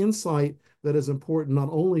is an insight that is important not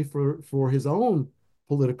only for his own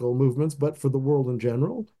political movements, but for the world in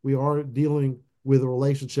general. We are dealing with a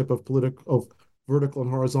relationship of vertical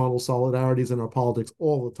and horizontal solidarities in our politics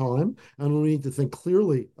all the time, and we need to think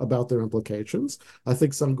clearly about their implications. I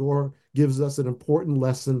think Senghor gives us an important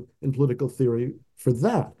lesson in political theory for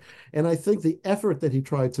that. And I think the effort that he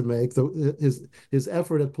tried to make, his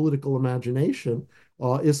effort at political imagination,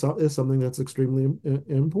 is something that's extremely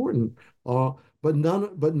important. But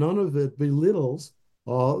none of it belittles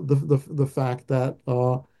the fact that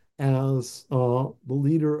as the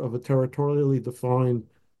leader of a territorially defined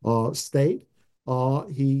state,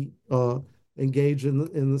 he engaged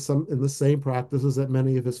in the same practices that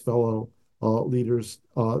many of his fellow leaders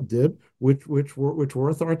did, which were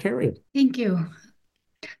authoritarian. Thank you.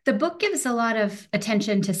 The book gives a lot of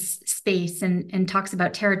attention to space and talks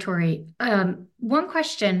about territory. One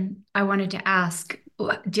question I wanted to ask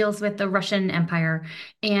deals with the Russian Empire.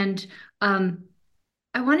 And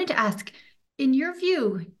I wanted to ask, in your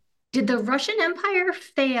view, did the Russian Empire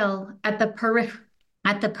fail at the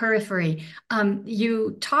periphery?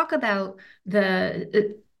 You talk about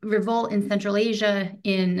the revolt in Central Asia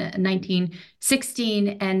in 1916,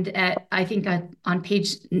 and I think on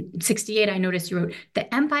page 68, I noticed you wrote,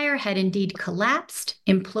 the empire had indeed collapsed,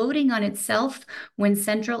 imploding on itself when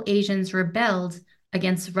Central Asians rebelled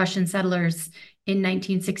against Russian settlers in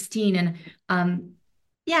 1916. And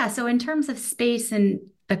yeah, so in terms of space and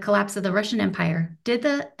the collapse of the Russian Empire, did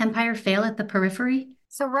the empire fail at the periphery?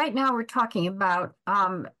 So right now we're talking about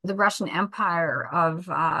the Russian Empire of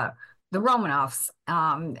the Romanovs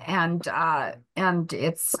and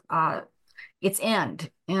its end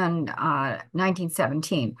in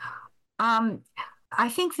 1917. I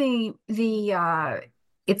think it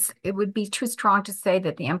would be too strong to say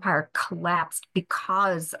that the empire collapsed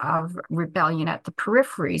because of rebellion at the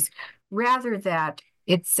peripheries, rather that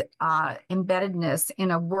its embeddedness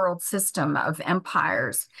in a world system of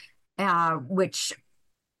empires, which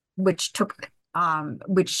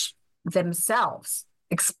themselves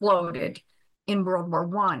exploded in World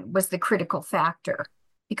War I, was the critical factor.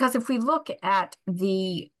 Because if we look at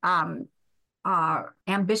the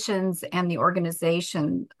ambitions and the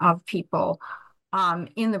organization of people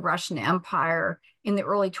in the Russian Empire in the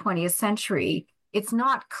early 20th century, it's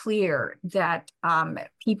not clear that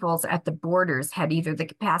peoples at the borders had either the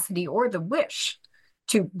capacity or the wish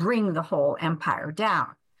to bring the whole empire down.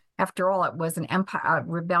 After all, it was an empire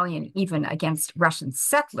rebellion even against Russian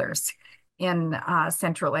settlers in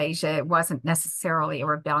Central Asia. It wasn't necessarily a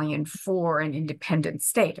rebellion for an independent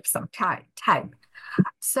state of some type.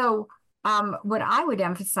 So what I would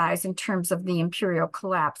emphasize in terms of the imperial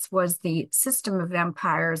collapse was the system of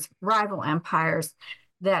empires, rival empires,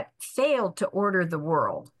 that failed to order the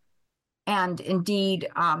world and indeed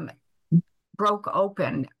broke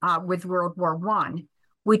open with World War I,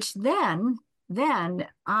 which then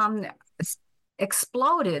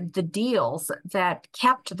exploded the deals that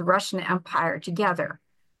kept the Russian Empire together.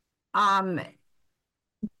 And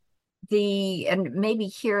maybe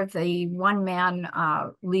here the one-man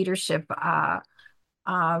leadership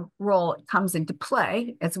role comes into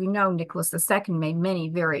play. As we know, Nicholas II made many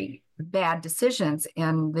very bad decisions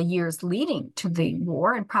in the years leading to the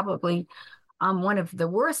war, and probably one of the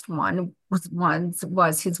worst ones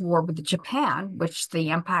was his war with Japan, which the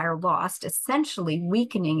empire lost, essentially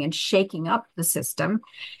weakening and shaking up the system,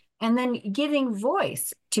 and then giving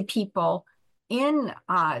voice to people in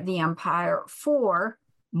the empire for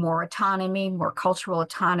more autonomy, more cultural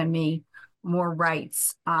autonomy, more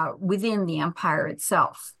rights within the empire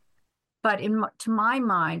itself. But to my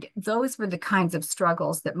mind, those were the kinds of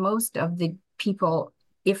struggles that most of the people,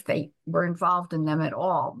 if they were involved in them at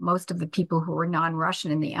all, most of the people who were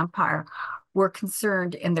non-Russian in the empire were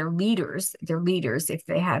concerned, and their leaders, if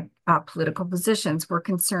they had political positions, were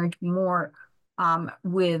concerned more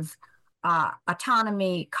with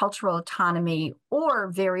autonomy, cultural autonomy, or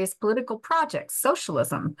various political projects,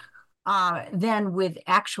 socialism, than with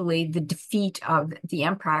actually the defeat of the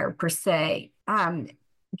empire per se.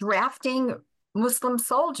 Drafting Muslim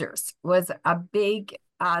soldiers was a big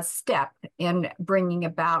step in bringing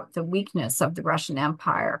about the weakness of the Russian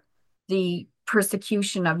Empire. The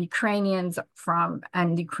persecution of Ukrainians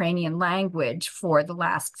and Ukrainian language for the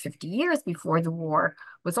last 50 years before the war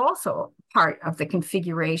was also part of the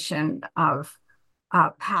configuration of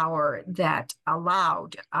power that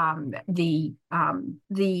allowed the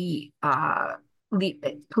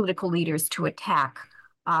political leaders to attack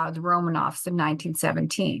the Romanovs in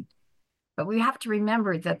 1917. But we have to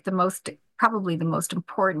remember that probably the most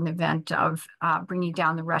important event of bringing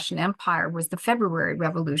down the Russian Empire was the February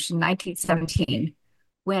Revolution, 1917,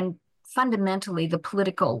 when fundamentally the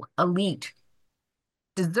political elite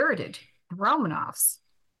deserted the Romanovs,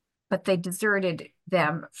 but they deserted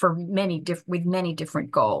them with many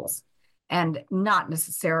different goals, and not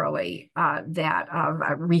necessarily that of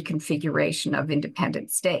a reconfiguration of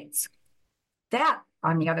independent states. That,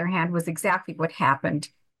 on the other hand, was exactly what happened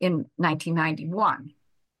in 1991.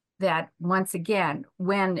 That once again,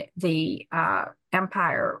 when the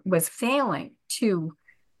empire was failing to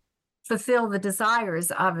fulfill the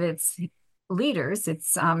desires of its leaders,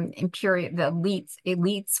 its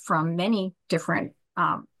elites from many different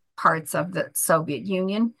parts of the Soviet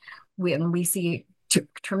Union, when we see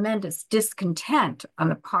tremendous discontent on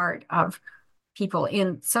the part of people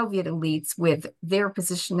in Soviet elites with their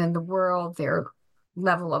position in the world, their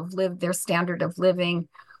level of their standard of living,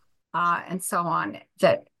 and so on,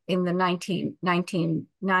 that in the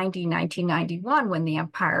 1991, when the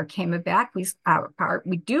empire came back, we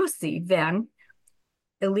do see then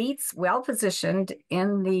elites well-positioned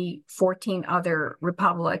in the 14 other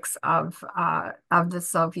republics of the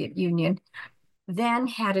Soviet Union then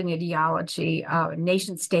had an ideology, a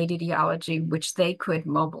nation-state ideology, which they could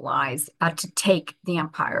mobilize to take the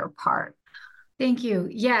empire apart. Thank you.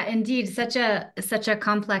 Yeah, indeed, such a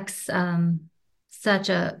complex,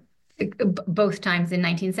 both times in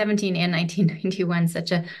 1917 and 1991,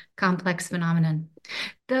 such a complex phenomenon.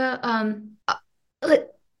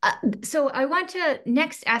 So I want to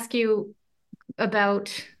next ask you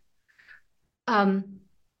about, well,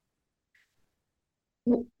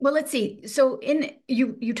 let's see. So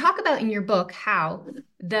you talk about in your book how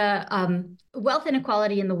the wealth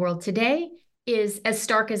inequality in the world today is as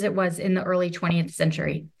stark as it was in the early 20th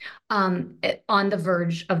century, on the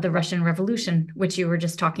verge of the Russian Revolution, which you were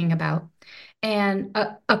just talking about. And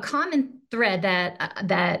a common thread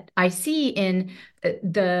that I see in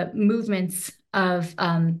the movements of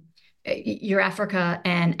Eurafrica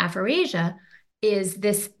and Afroasia is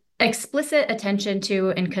this explicit attention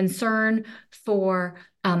to and concern for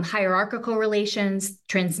hierarchical relations,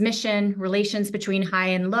 transmission, relations between high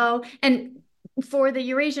and low, and for the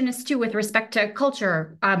Eurasianists too, with respect to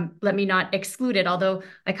culture. Let me not exclude it, although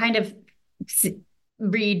I kind of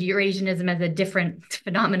read Eurasianism as a different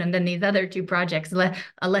phenomenon than these other two projects, a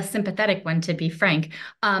less sympathetic one, to be frank.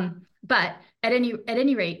 But at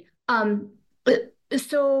any rate,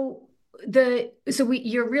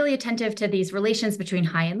 you're really attentive to these relations between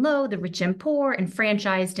high and low, the rich and poor,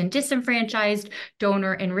 enfranchised and disenfranchised,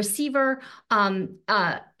 donor and receiver,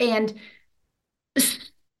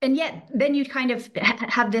 and yet then you kind of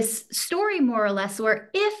have this story more or less where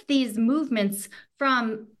if these movements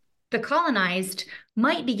from the colonized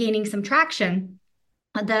might be gaining some traction,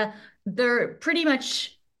 they're pretty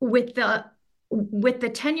much with the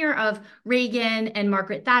tenure of Reagan and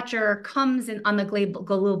Margaret Thatcher comes in on the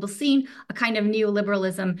global scene a kind of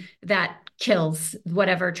neoliberalism that kills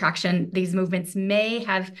whatever traction these movements may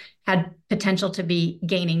have had potential to be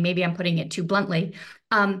gaining. Maybe I'm putting it too bluntly.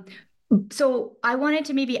 So I wanted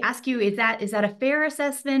to maybe ask you, is that a fair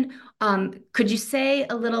assessment? Could you say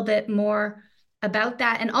a little bit more about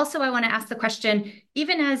that? And also I want to ask the question,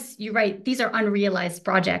 even as you write, these are unrealized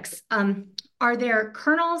projects. Are there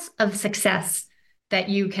kernels of success that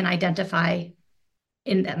you can identify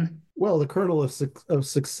in them? Well, the kernel of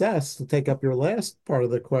success, to take up your last part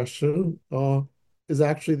of the question, is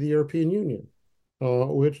actually the European Union,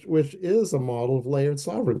 which is a model of layered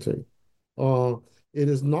sovereignty. It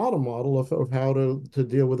is not a model of how to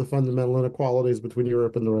deal with the fundamental inequalities between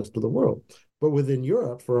Europe and the rest of the world. But within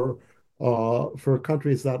Europe, for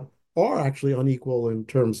countries that are actually unequal in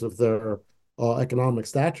terms of their economic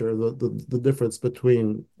stature, the difference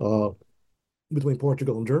between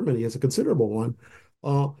Portugal and Germany is a considerable one.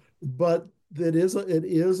 But it is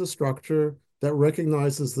a structure that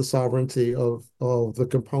recognizes the sovereignty of the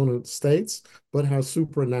component states, but has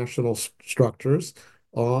supranational structures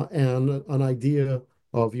and an idea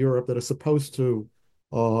of Europe that is supposed to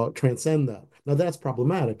transcend that. Now that's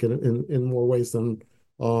problematic in more ways than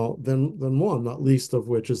one, not least of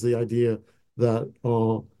which is the idea that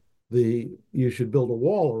you should build a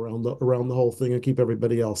wall around the whole thing and keep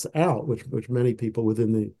everybody else out, which many people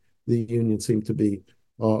within the union seem to be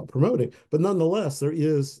promoting. But nonetheless, there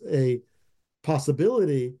is a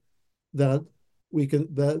possibility that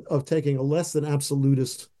of taking a less than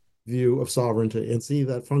absolutist view of sovereignty and see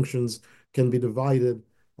that functions can be divided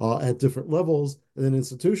at different levels, and then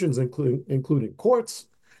institutions, including courts,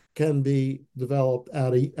 can be developed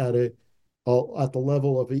at the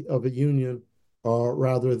level of a union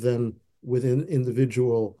rather than within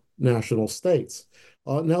individual national states.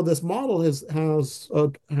 Now, this model has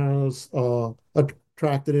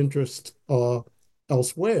attracted interest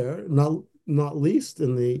elsewhere, not least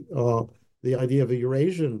in the idea of a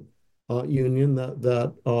Eurasian union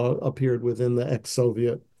that appeared within the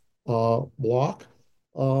ex-Soviet bloc.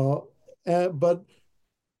 But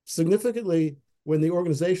significantly, when the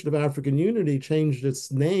Organization of African Unity changed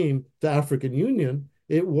its name to African Union,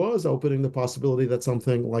 it was opening the possibility that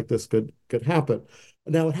something like this could happen.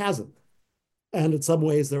 Now it hasn't. And in some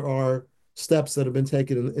ways, there are steps that have been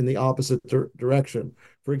taken in the opposite direction.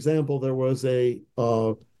 For example, there was a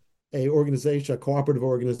cooperative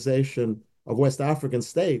organization of West African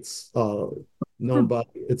states, known by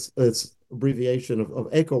its abbreviation of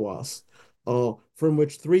ECOWAS, from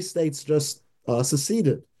which 3 states just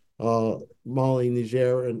seceded: Mali,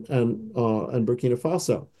 Niger, and Burkina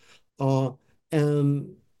Faso.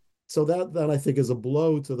 And so that I think is a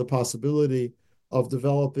blow to the possibility of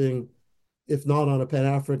developing, if not on a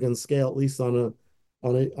Pan-African scale, at least on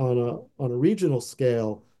a regional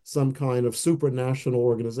scale, some kind of supranational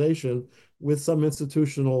organization with some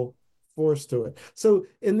institutional force to it. So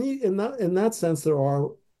in that sense, there are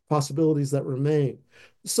possibilities that remain.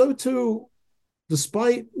 So too,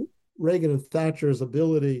 despite Reagan and Thatcher's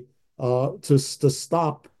ability to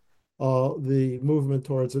stop the movement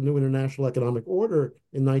towards a new international economic order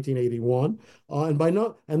in 1981, and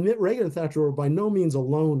Reagan and Thatcher were by no means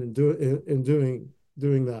alone in doing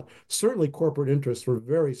that. Certainly, corporate interests were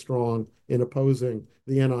very strong in opposing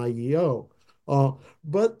the NIEO.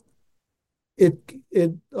 But it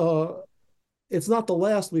it it's not the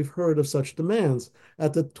last we've heard of such demands.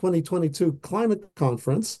 At the 2022 climate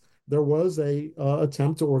conference, there was a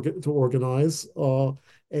attempt to organize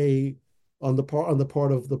a on the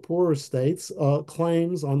part of the poorer states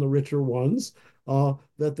claims on the richer ones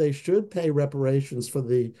that they should pay reparations for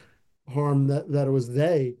the harm that it was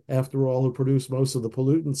they, after all, who produce most of the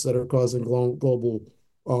pollutants that are causing global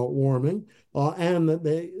warming, and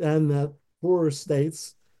that poorer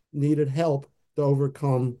states needed help to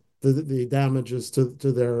overcome the damages to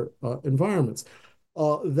their environments.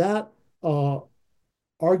 That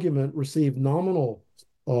argument received nominal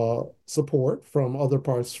support from other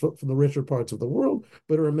parts, from the richer parts of the world,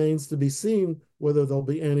 but it remains to be seen whether there'll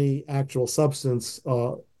be any actual substance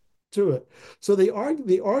to it. So the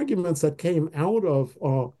arguments that came out of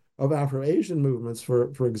Afro-Asian movements,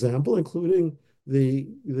 for example, including the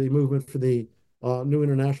movement for the new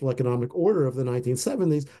international economic order of the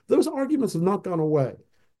 1970s, those arguments have not gone away,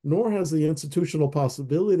 nor has the institutional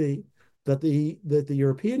possibility that the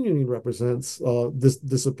European Union represents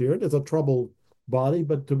disappeared. It's a troubled body,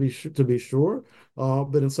 but to be sure,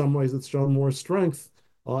 but in some ways it's shown more strength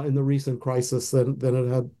in the recent crisis than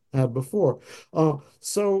it had before.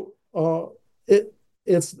 So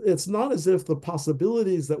it's not as if the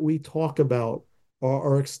possibilities that we talk about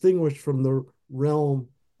are extinguished from the realm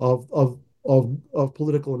of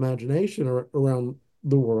political imagination around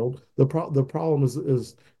the world. The problem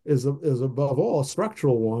is above all a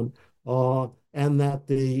structural one, and that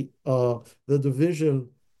the division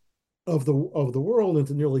of the world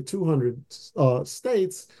into nearly 200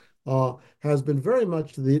 states has been very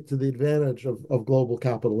much to the advantage of global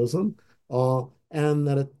capitalism, and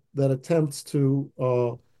that attempts to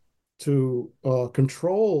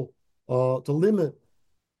control, to limit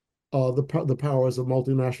the powers of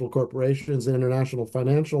multinational corporations and international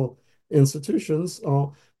financial institutions.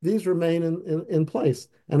 These remain in place,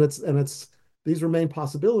 and these remain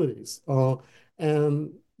possibilities.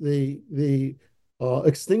 And the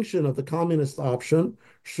extinction of the communist option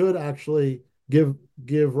should actually give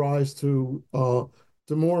rise to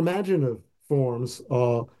more imaginative forms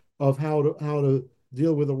of how to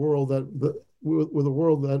deal with a world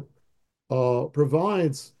that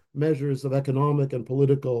provides measures of economic and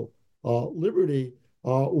political liberty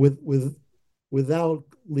without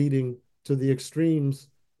leading to the extremes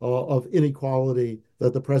of inequality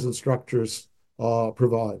that the present structures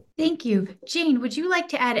provide. Thank you. Jane, would you like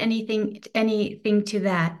to add anything to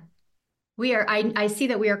that? I see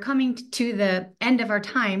that we are coming to the end of our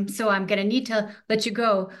time, so I'm going to need to let you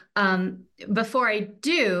go. Before I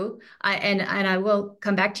do, and I will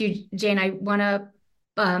come back to you, Jane, I want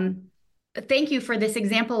to thank you for this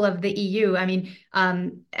example of the EU. I mean,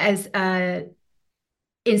 as an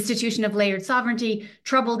institution of layered sovereignty,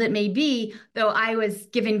 troubled it may be, though I was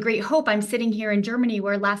given great hope. I'm sitting here in Germany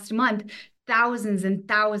where last month, thousands and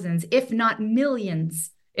thousands, if not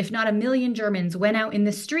millions, if not 1 million Germans went out in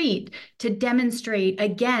the street to demonstrate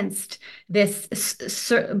against this,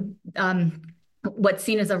 what's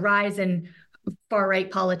seen as a rise in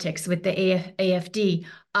far-right politics with the AfD.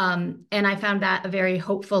 And I found that a very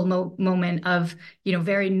hopeful moment of,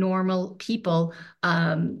 very normal people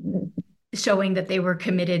showing that they were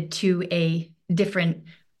committed to a different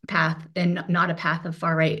path and not a path of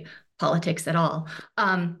far-right politics at all.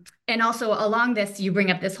 And also along this, you bring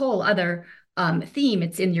up this whole other theme.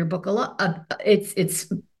 It's in your book a lot. It's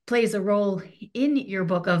plays a role in your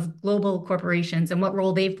book of global corporations and what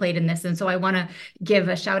role they've played in this. And so I want to give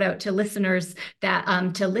a shout out to listeners that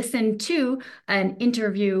to listen to an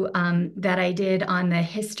interview that I did on the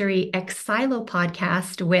History Ex Silo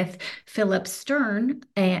podcast with Philip Stern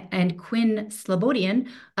and Quinn Slobodian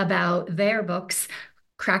about their books,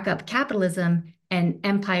 Crack Up Capitalism and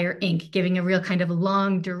Empire Inc., giving a real kind of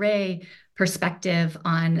longue durée perspective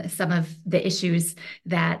on some of the issues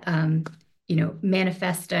that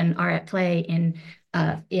manifest and are at play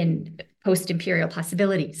in post-imperial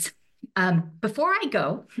possibilities. Before I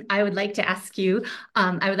go, I would like to ask you,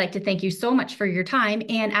 I would like to thank you so much for your time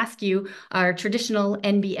and ask you our traditional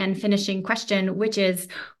NBN finishing question, which is,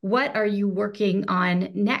 what are you working on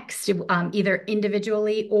next, either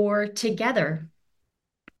individually or together?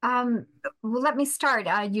 Well, let me start.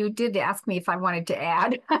 You did ask me if I wanted to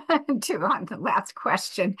add on the last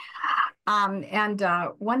question. And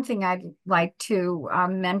one thing I'd like to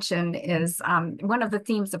mention is one of the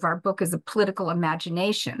themes of our book is a political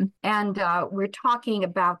imagination. And we're talking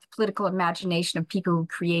about the political imagination of people who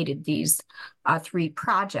created these 3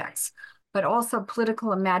 projects. But also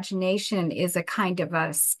political imagination is a kind of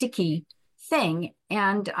a sticky thing.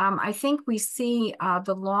 And I think we see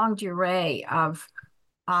the longue durée of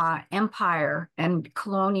empire and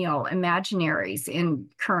colonial imaginaries in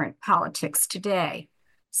current politics today.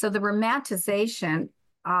 So the romanticization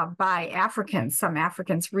by Africans, some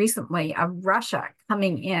Africans recently, of Russia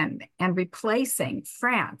coming in and replacing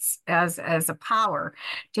France as a power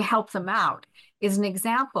to help them out is an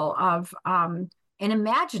example of an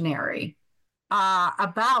imaginary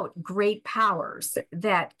about great powers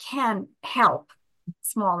that can help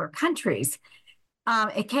smaller countries.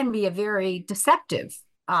 It can be a very deceptive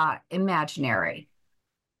imaginary.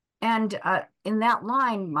 And in that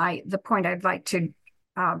line, the point I'd like to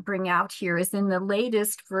bring out here is in the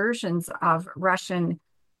latest versions of Russian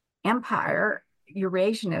Empire,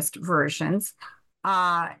 Eurasianist versions,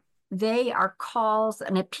 they are called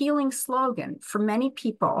an appealing slogan for many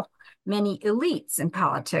people, many elites in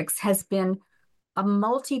politics, has been a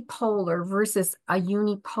multipolar versus a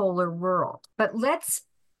unipolar world. But let's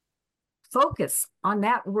focus on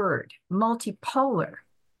that word, multipolar,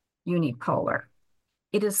 unipolar.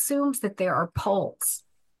 It assumes that there are poles.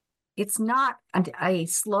 It's not a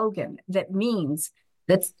slogan that means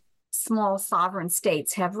that small sovereign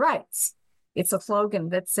states have rights. It's a slogan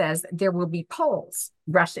that says there will be poles.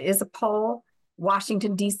 Russia is a pole,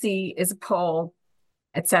 Washington, D.C. is a pole,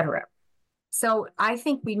 etc. So I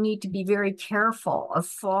think we need to be very careful of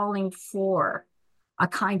falling for a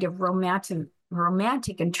kind of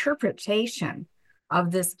romantic interpretation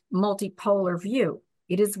of this multipolar view.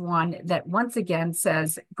 It is one that once again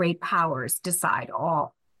says great powers decide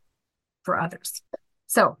all for others.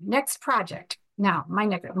 So next project. Now, my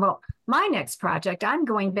next project, I'm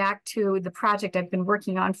going back to the project I've been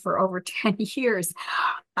working on for over 10 years.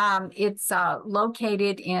 It's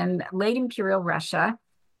located in late Imperial Russia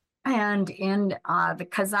and in the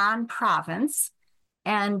Kazan province.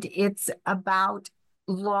 And it's about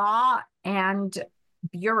law and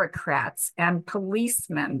bureaucrats and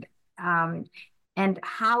policemen and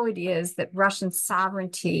how it is that Russian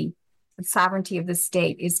sovereignty, the sovereignty of the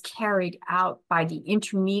state, is carried out by the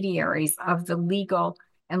intermediaries of the legal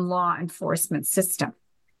and law enforcement system.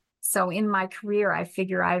 So in my career, I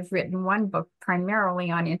figure I've written one book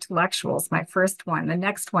primarily on intellectuals, my first one, the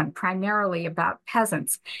next one primarily about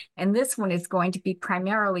peasants, and this one is going to be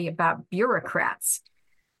primarily about bureaucrats.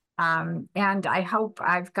 And I hope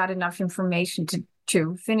I've got enough information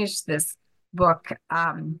to finish this book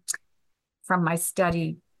from my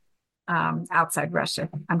study outside Russia,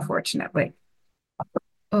 unfortunately.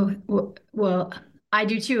 Oh, well, I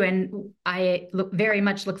do too. And I very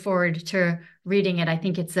much look forward to reading it. I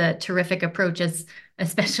think it's a terrific approach,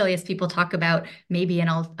 especially as people talk about maybe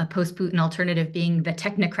a post-Putin alternative being the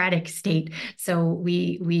technocratic state. So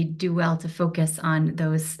we do well to focus on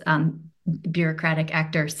those bureaucratic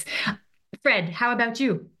actors. Fred, how about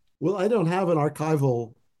you? Well, I don't have an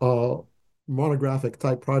archival monographic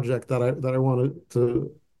type project that I wanted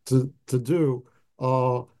to do.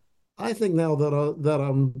 I think now that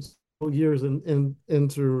I'm years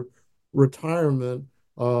into retirement,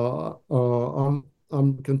 I'm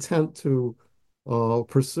content to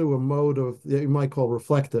pursue a mode of you might call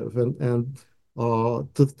reflective and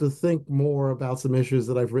to think more about some issues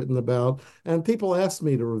that I've written about. And people ask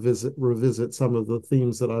me to revisit some of the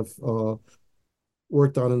themes that I've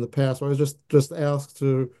worked on in the past. I was just asked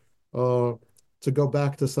to go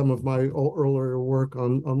back to some of my earlier work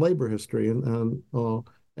on labor history and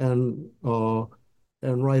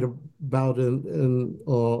write about in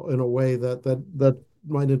a way that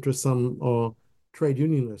might interest some trade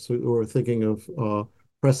unionists who are thinking of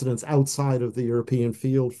precedents outside of the European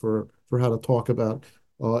field for how to talk about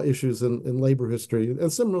issues in labor history.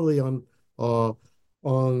 And similarly on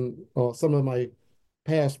some of my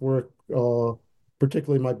past work,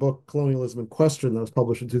 particularly my book Colonialism in Question that was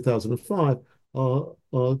published in 2005,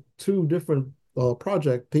 two different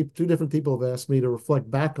people have asked me to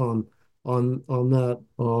reflect back on that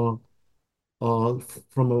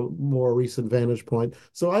from a more recent vantage point.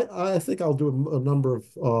 So I think I'll do a number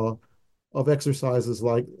of exercises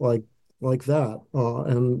like that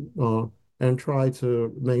and try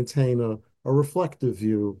to maintain a reflective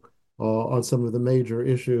view on some of the major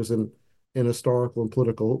issues in historical and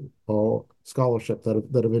political scholarship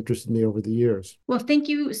that have interested me over the years. Well, thank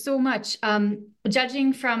you so much.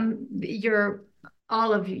 Judging from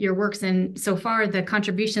all of your works and so far, the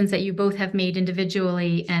contributions that you both have made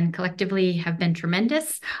individually and collectively have been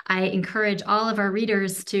tremendous. I encourage all of our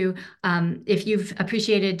readers to, if you've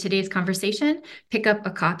appreciated today's conversation, pick up a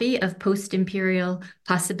copy of Post-Imperial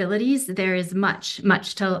Possibilities. There is much,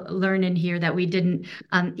 much to learn in here that we didn't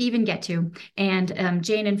even get to. And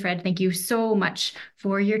Jane and Fred, thank you so much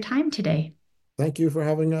for your time today. Thank you for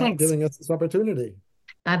giving us this opportunity.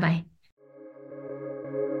 Bye-bye.